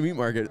Paulina Meat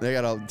Market. They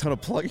got a ton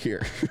of plug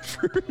here.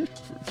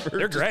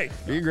 They're great.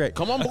 You're great.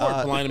 Come on board,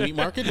 Paulina Meat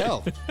Market.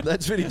 Hell,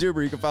 that's Vinny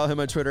Duber. You can follow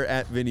him on Twitter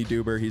at Vinny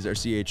Duber. He's our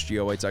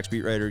CHGO White Sox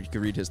beat writer. You can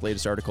read his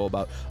latest article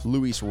about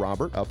Luis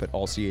Robert up at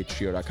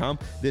allchgo.com.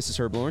 This is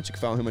Herb Lawrence. You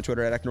can follow him on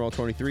Twitter at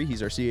Ecknerall23.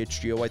 He's our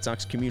CHGO White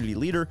Sox community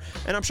leader.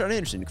 And I'm Sean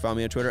Anderson. You can follow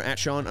me on Twitter at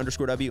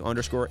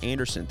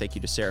Sean_W_Anderson. Thank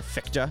you to Sarah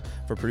Fichta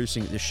for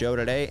producing the show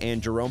today.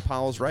 And Jerome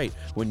Powell's right.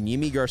 When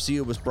Yimi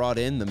Garcia was brought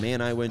in, the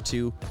man I went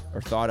to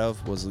or thought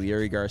of was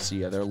Leury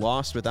Garcia. They're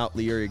lost without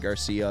Leury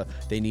Garcia.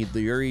 They need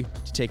Leury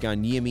to take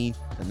on Yimi,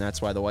 and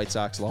that's why the White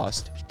Sox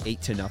lost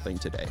 8-0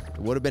 today. It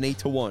would have been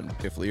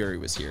 8-1 if Leury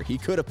was here. He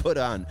could have put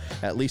on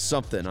at least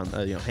something on,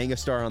 hang a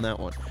star on that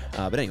one.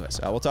 But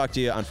anyways, we'll talk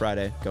to you on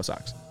Friday. Go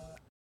Sox.